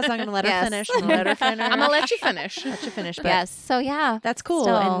 said it, but I was not going to let her Yes. finish. I'm gonna let her finish. I'm gonna let you finish. Let you finish. But Yes. So yeah. that's cool,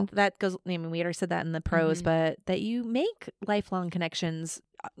 Still. and that goes. I mean, we already said that in the pros, Mhm. but that you make lifelong connections.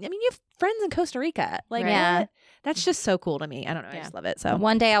 I mean, you have friends in Costa Rica. Like, Yeah. what? That's just so cool to me. I don't know. I Yeah. just love it. So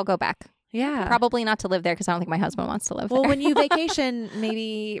One day I'll go back. yeah, Probably not to live there because I don't think my husband wants to live Well, there. when you vacation,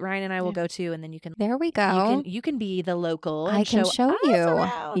 maybe Ryan and I will Yeah. go too, and then you can. There we go. You can be the local. And I can show us you. around,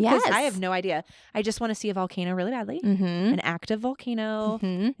 'cause Yes. I have no idea. I just want to see a volcano really badly. Mm-hmm. An active volcano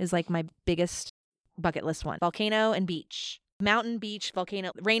Mm-hmm. is like my biggest bucket list one. Volcano and beach. Mountain, beach,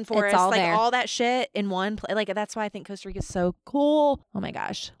 volcano, rainforest, all like there. all that shit in one place. Like that's why I think Costa Rica is so cool. Oh my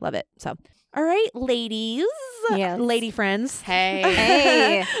gosh, love it. So, all right, ladies, Yes. lady friends. Hey.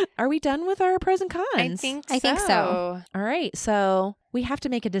 Hey. Are we done with our pros and cons? I think so. All right, so we have to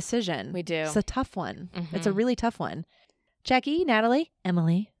make a decision. We do. It's a tough one. It's a Mhm. really tough one. Jackie, Natalie,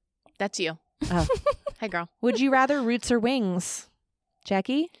 Emily, That's you. Oh. Hey, girl. would you rather roots or wings?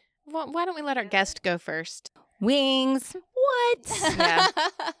 Jackie? Well, why don't we let our guest go first? Wings. What? Yeah.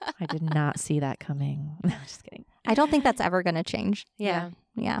 I did not see that coming. No, just kidding. I don't think that's ever going to change. Yeah.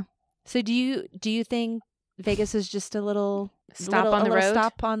 Yeah. So do you think Vegas is just a little Stop little- on a the little road?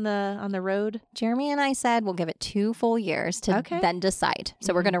 Stop on the road? Jeremy and I said we'll give it 2 full years to Okay. then decide.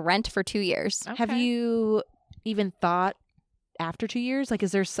 So we're Mhm. going to rent for 2 years. Have Okay. you even thought after 2 years? Like,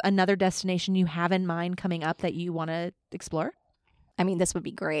 is there another destination you have in mind coming up that you want to explore? I mean, this would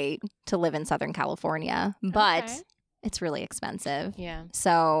be great to live in Southern California, but Okay. it's really expensive. Yeah.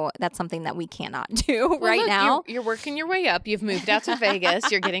 So that's something that we cannot do Well, right look, now. You're working your way up. You've moved out to Vegas.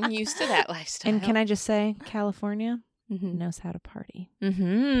 You're getting used to that lifestyle. And can I just say, California Mm-hmm. knows how to party.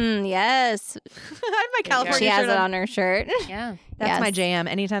 Yes. I have my California She has shirt it on. on her shirt. Yeah. That's my Yes. jam.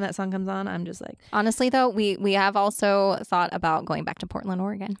 Anytime that song comes on, I'm just like, Honestly, though, we have also thought about going back to Portland,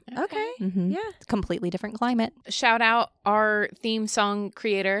 Oregon. okay, Mm-hmm. yeah. Completely different climate. Shout out our theme song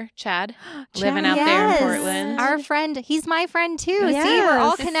creator, Chad, living out there in Yes. Portland. Our friend, he's my friend too. See, we're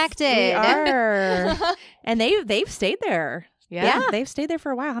all Yes, connected. We are. And they've stayed there. yeah. They've stayed there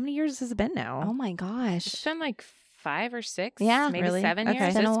for a while. How many years has it been now? Oh my It's gosh. been like 5 or 6. Yeah. Maybe Really? 7 Okay.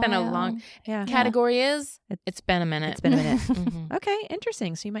 years. Been It's a been a while. long Yeah. category is It- it's been a minute. It's been a minute. Mhm. Okay,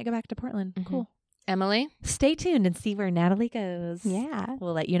 interesting. So you might go back to Portland. Mhm. Cool. Emily? Stay tuned and see where Natalie goes. Yeah.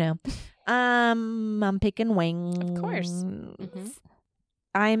 We'll let you know. I'm picking wings. Of course. Mhm.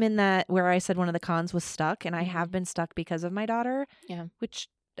 I'm in that where I said one of the cons was stuck, and I have been stuck because of my daughter. Yeah. Which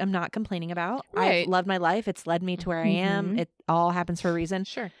I'm not complaining about. Right. I've loved my life. It's led me to where I am. It all happens for a reason.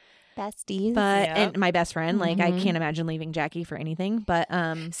 Sure. Besties. But Yep. and my best friend, like I can't imagine leaving Jackie for anything. But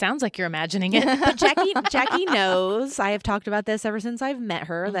Sounds like you're imagining it. but Jackie knows. I have talked about this ever since I've met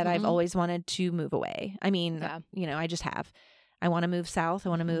her that I've always wanted to move away. I mean, Yeah. you know, I just have. I want to move south. I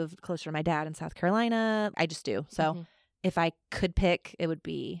want to move closer to my dad in South Carolina. I just do. So if I could pick, it would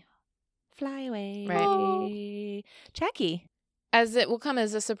be fly away. Right. Jackie. As it will come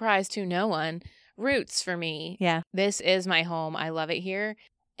as a surprise to no one, roots for me. Yeah. This is my home. I love it here.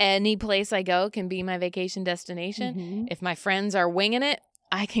 Any place I go can be my vacation destination. If my friends are winging it,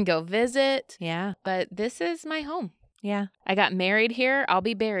 I can go visit. Yeah. But this is my home. Yeah. I got married here. I'll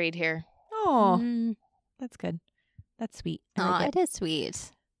be buried here. Oh, that's good. That's sweet. I like It is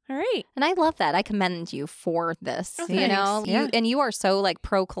sweet. All right. And I love that. I commend you for this. Oh, you know, thanks. Yeah. and you are so like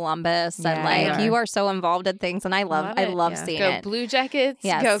pro Columbus and Yeah, like you you are so involved in things. And I love it. love seeing Go it. Blue Jackets.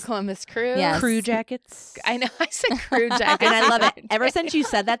 Yes. Go Columbus Crew. Yes. Crew jackets. I know. I said crew jackets. And I love it. Ever since you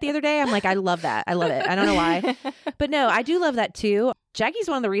said that the other day, I'm like, I love that. I love it. I don't know why. But no, I do love that too. Jackie's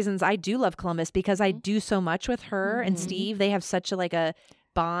one of the reasons I do love Columbus because I do so much with her and Steve. They have such a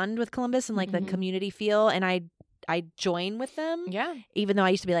bond with Columbus and like the community feel. And I join with them. Yeah. Even though I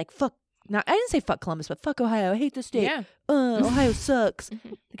used to be like, fuck. Now, I didn't say fuck Columbus, but fuck Ohio. I hate the state. Yeah. Ohio sucks.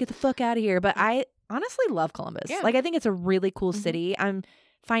 Get the fuck out of here. But I honestly love Columbus. Yeah. Like, I think it's a really cool city. I'm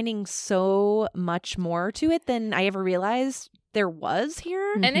finding so much more to it than I ever realized there was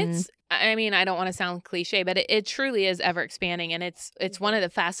here. And it's, I mean, I don't want to sound cliche, but it truly is ever expanding. And it's one of the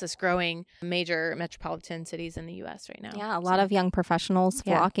fastest growing major metropolitan cities in the U.S. right now. Yeah, a lot of young professionals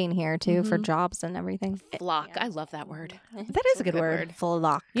Yeah. flocking here too for jobs and everything. Flock. I love that word. That is a good word.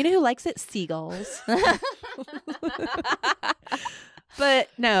 Flock. You know who likes it? Seagulls. But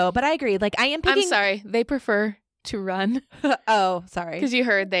no, but I agree. Like, I am picking. I'm sorry. They prefer to run Oh, sorry. because you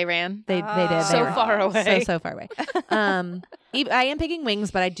heard they ran. They did. So They were far away. So far away. I am picking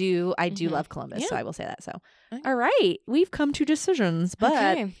wings, but I do love Columbus, so Yeah. I will say that. So, Okay. all right, we've come to decisions, but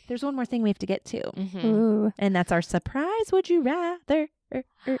Okay. there's one more thing we have to get to, Ooh. and that's our surprise. Would you rather?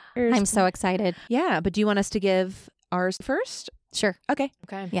 I'm so excited. Yeah, but do you want us to give ours first? Sure. Okay.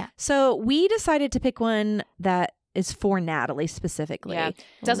 Okay. So we decided to pick one that is for Natalie specifically. Yeah.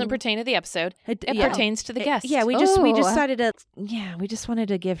 Doesn't pertain to the episode. It yeah. pertains to the guest. Yeah, we just Ooh. decided to we just wanted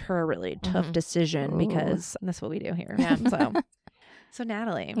to give her a really tough decision Ooh. because that's what we do here. Yeah. So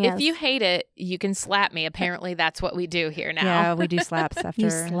Natalie. Yeah. If you hate it, you can slap me. Apparently, that's what we do here now. Yeah, we do slaps after. You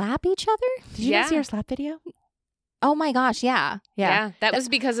slap each other? Did you not see Yeah. our slap video? Oh my gosh, yeah. Yeah. That was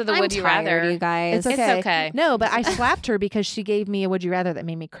because of the I'm Would You tired, Rather. you guys. It's It's okay. No, but I slapped her because she gave me a would you rather that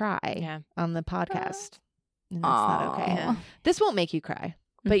made me cry Yeah. on the podcast. And that's not okay. Yeah. This won't make you cry,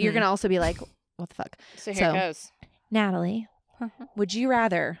 but you're Mhm. going to also be like, what the fuck? So here So, it goes. Natalie, would you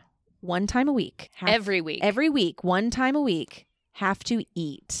rather one time a week, Every week. every week, one time a week, have to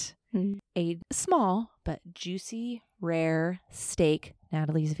eat Mm. a small but juicy, rare steak?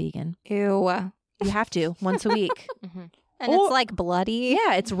 Natalie's vegan. Ew. And You have to once a week. Mhm. it's like bloody.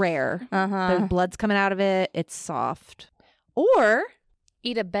 Yeah, it's rare. Uh-huh. There's blood's coming out of it. It's soft. Or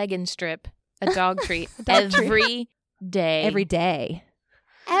Eat a begging strip, a dog treat, dog treat. every day. every day.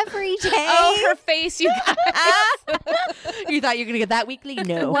 Every day. Oh, her face, you guys. You thought you were going to get that weekly?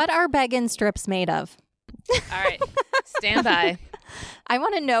 No. What are begging strips made of? All right. Stand by. I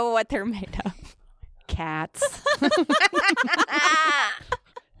want to know what they're made of. Cats.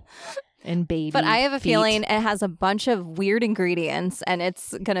 And baby But I have a feet. feeling it has a bunch of weird ingredients and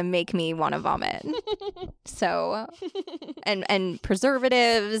it's going to make me want to vomit. So, and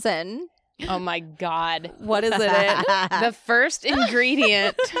preservatives and Oh, my God. what is it in? The first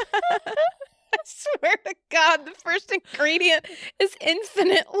ingredient. I swear to God, the first ingredient is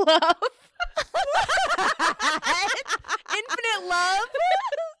infinite love. Infinite love.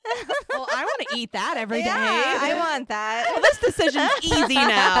 Well, I want to eat that every day. I want that. Well, this decision's easy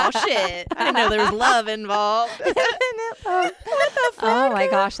now. Shit. I didn't know there was love involved. What the fuck? Oh my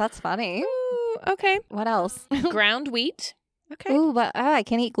gosh, that's funny. Ooh, okay. What else? Ground wheat, Okay. Ooh, but I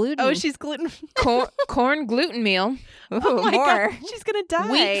can't eat gluten. Oh, she's gluten. corn gluten meal, Ooh, Oh my more. God, she's gonna die.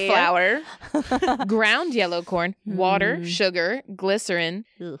 wheat flour, ground yellow corn, water, sugar, glycerin,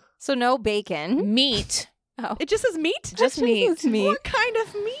 So no bacon. meat, Oh. It just says meat. just meat. meat. What kind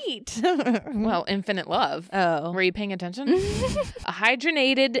of meat? Well, infinite love. Oh. Were you paying attention? A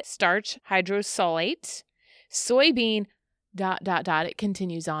hydrogenated starch hydrosolate, soybean, ... It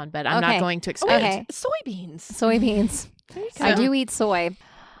continues on, but I'm Okay. not going to expand. Okay. Soybeans. Soybeans. There you go. I do eat soy.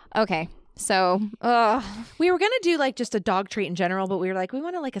 Okay. So, We were gonna do like just a dog treat in general, but we were like, we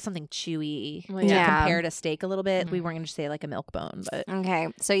want to like something chewy Well, to yeah. compare to steak a little bit. We Mhm. weren't gonna say like a milk bone, but okay.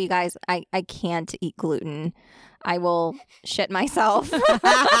 So you guys, I can't eat gluten. I will shit myself.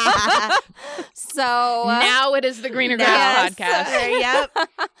 So Now it is the Greener Grass Yes. podcast.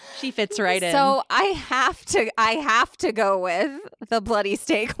 yep, she fits right in. So I have to go with the bloody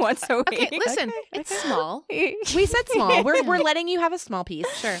steak once a Okay, week. listen, it's small. we said small. We're letting you have a small piece.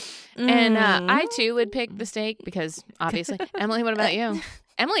 Sure. And Mm. I too would pick the steak because obviously, Emily, what about you?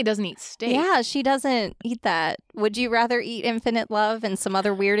 Emily doesn't eat steak. Yeah, she doesn't eat that. Would you rather eat infinite love and some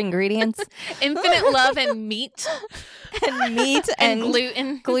other weird ingredients Infinite love and meat and meat and and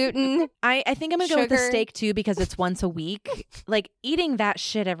gluten. gluten? I think I'm gonna go with the Sugar. steak too because it's once a week. Like eating that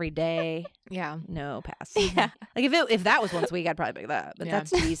shit every day. Yeah. No, pass. Yeah. Like if that was once a week, I'd probably pick that. But Yeah.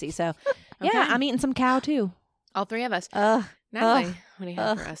 that's too easy. So Okay. yeah, I'm eating some cow too. All three of us. Ugh. Natalie, Ugh. what do you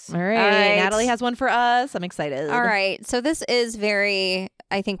have Ugh. for us? All right. right. Natalie has one for us. I'm excited. All right. So this is very,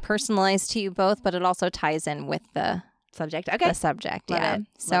 I think, personalized to you both, but it also ties in with the Subject. Okay. the subject. Love yeah. it.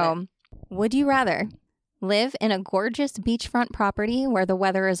 So, would you rather live in a gorgeous beachfront property where the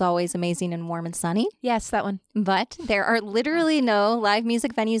weather is always amazing and warm and sunny, Yes, that one. but there are literally no live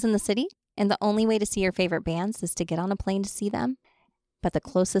music venues in the city, and the only way to see your favorite bands is to get on a plane to see them, but the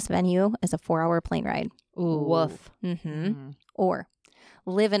closest venue is a 4-hour plane ride? Ooh. Woof. Mm-hmm. Or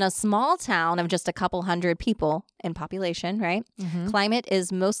live in a small town of just a couple hundred people in population, right? Mhm. Climate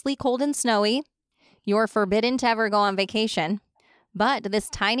is mostly cold and snowy. You're forbidden to ever go on vacation. But this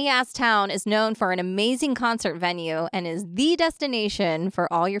tiny ass town is known for an amazing concert venue and is the destination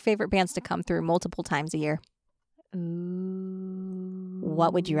for all your favorite bands to come through multiple times a year. Ooh.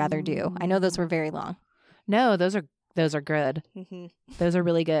 What would you rather do? I know those were very long. No, those are good. Those are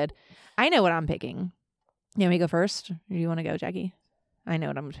really good. I know what I'm picking. You want me to go first? Or do you want to go, Jackie? I know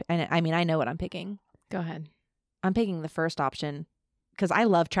what I know what I'm picking. Go ahead. I'm picking the first option because I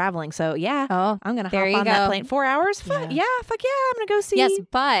love traveling. So yeah, Oh, I'm gonna There hop you on that go. plane. 4 hours? Yeah. Fuck yeah, I'm gonna go see. yes,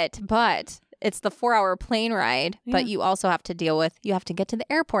 but it's the 4-hour plane ride, but Yeah. you also have to deal with, you have to get to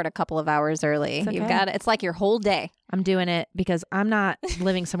the airport a couple of hours early. It's You've okay. got it's like your whole day. I'm doing it because I'm not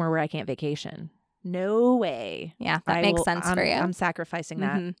living somewhere where I can't vacation. No way. Yeah, that makes sense for you. I'm sacrificing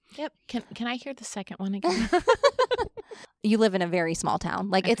that. Mhm. Can I hear the second one again? You live in a very small town.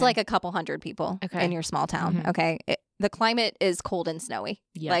 Like it's Okay. like a couple hundred people Okay. in your small town. Mhm. Okay. The climate is cold and snowy,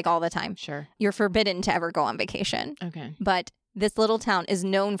 Yeah. like all the time. Sure. You're forbidden to ever go on vacation. Okay. But this little town is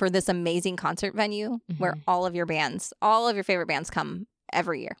known for this amazing concert venue where Mhm. all of your favorite bands come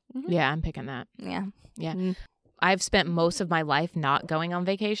every year. Yeah, I'm picking that. Yeah. Yeah. Mm. I've spent most of my life not going on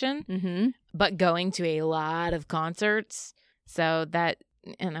vacation, Mm-hmm. but going to a lot of concerts. So that,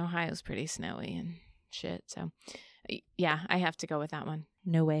 and Ohio's pretty snowy and shit. So yeah, I have to go with that one.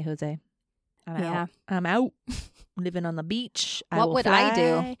 No way, Jose. I'm Yeah. out. I'm out. Living on the beach. What will would I do?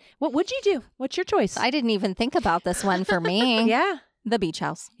 fly. What would you do? What's your choice? I didn't even think about this one for me. yeah. The beach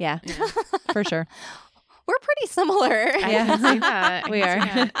house. Yeah. For sure. We're pretty similar. I Yeah. can see that. I We can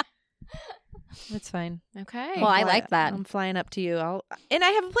see are. that. It's fine. Okay. Well, I like that. I'm flying up to you. And I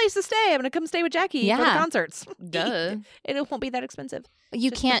have a place to stay. I'm going to come stay with Jackie for the Yeah. concerts. Duh. And it won't be that expensive. You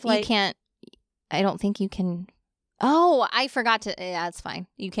Just the can't. flight. I don't think you can. Oh, I forgot to. Yeah, it's fine.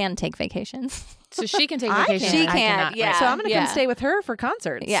 You can take vacations. So she can take I vacation. can. She I can't, cannot. yeah. Right. So I'm going to yeah. come stay with her for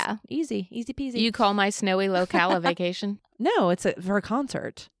concerts. Yeah. Easy peasy. You call my snowy locale a vacation? No, it's for a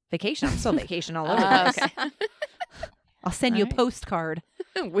concert. Vacation. I'm still vacation all over the Oh, place. okay. I'll send you a All right. postcard.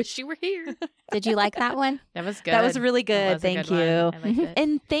 Wish you were here. Did you like that one? That was good. That was really good. That was a Thank good you. one. I liked it.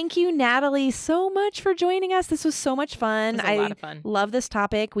 And thank you, Natalie, so much for joining us. This was so much It fun. was a lot of fun. love this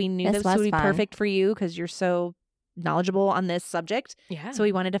topic. We knew This this would was be fun. perfect for you because you're so knowledgeable on this subject. Yeah. So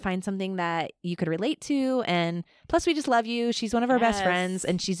we wanted to find something that you could relate to. And plus, we just love you. She's one of our best Yes. friends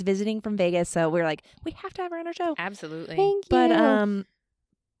and she's visiting from Vegas. So we're like, we have to have her on our show. Absolutely. Thank you. But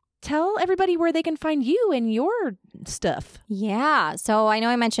tell everybody where they can find you and your stuff. Yeah. So I know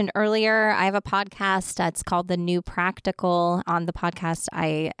I mentioned earlier, I have a podcast that's called The New Practical. On the podcast,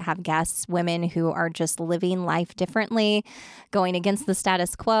 I have guests, women who are just living life differently, going against the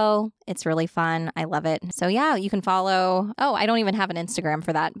status quo. It's really fun. I love it. So yeah, you can follow. Oh, I don't even have an Instagram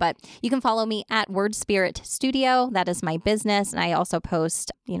for that, but you can follow me at Word Spirit Studio. That is my business. And I also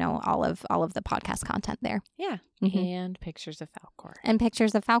post, all of the podcast content there. Yeah. Mhm. And pictures of Falcor. And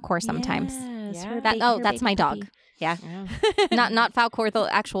pictures of Falcor sometimes. Yes, Yeah. her That ba- her that's baby my dog. puppy. Yeah. Yeah. Not Falcor, the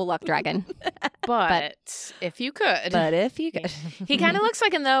actual luck dragon. But if you could. But if you could. He kind of looks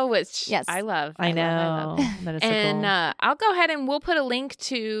like him, though, which Yes. I love. I know. I love. That is so And cool. I'll go ahead and we'll put a link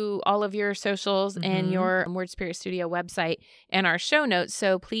to all of your socials and Mhm. your Word Spirit Studio website in our show notes.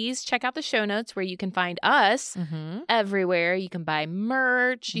 So please check out the show notes where you can find us Mm-hmm. everywhere. You can buy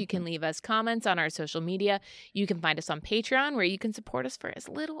merch. You can leave us comments on our social media. You can find us on Patreon where you can support us for as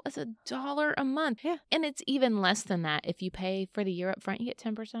little as $1 a month. Yeah. And it's even less than that. If you pay for the year up front, you get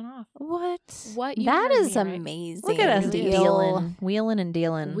 10% off. What? What? You That heard is me right. amazing. Look at us Really is. dealing, wheeling and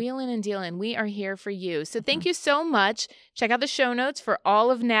dealing. Wheeling and dealing. We are here for you. So thank you so much. Check out the show notes for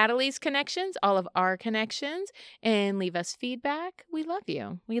all of Natalie's connections, all of our connections, and leave us feedback. We love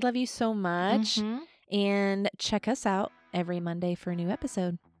you. We love you so much. Mhm. And check us out every Monday for a new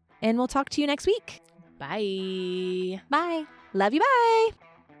episode. And we'll talk to you next week. Bye. Bye. Love you. Bye.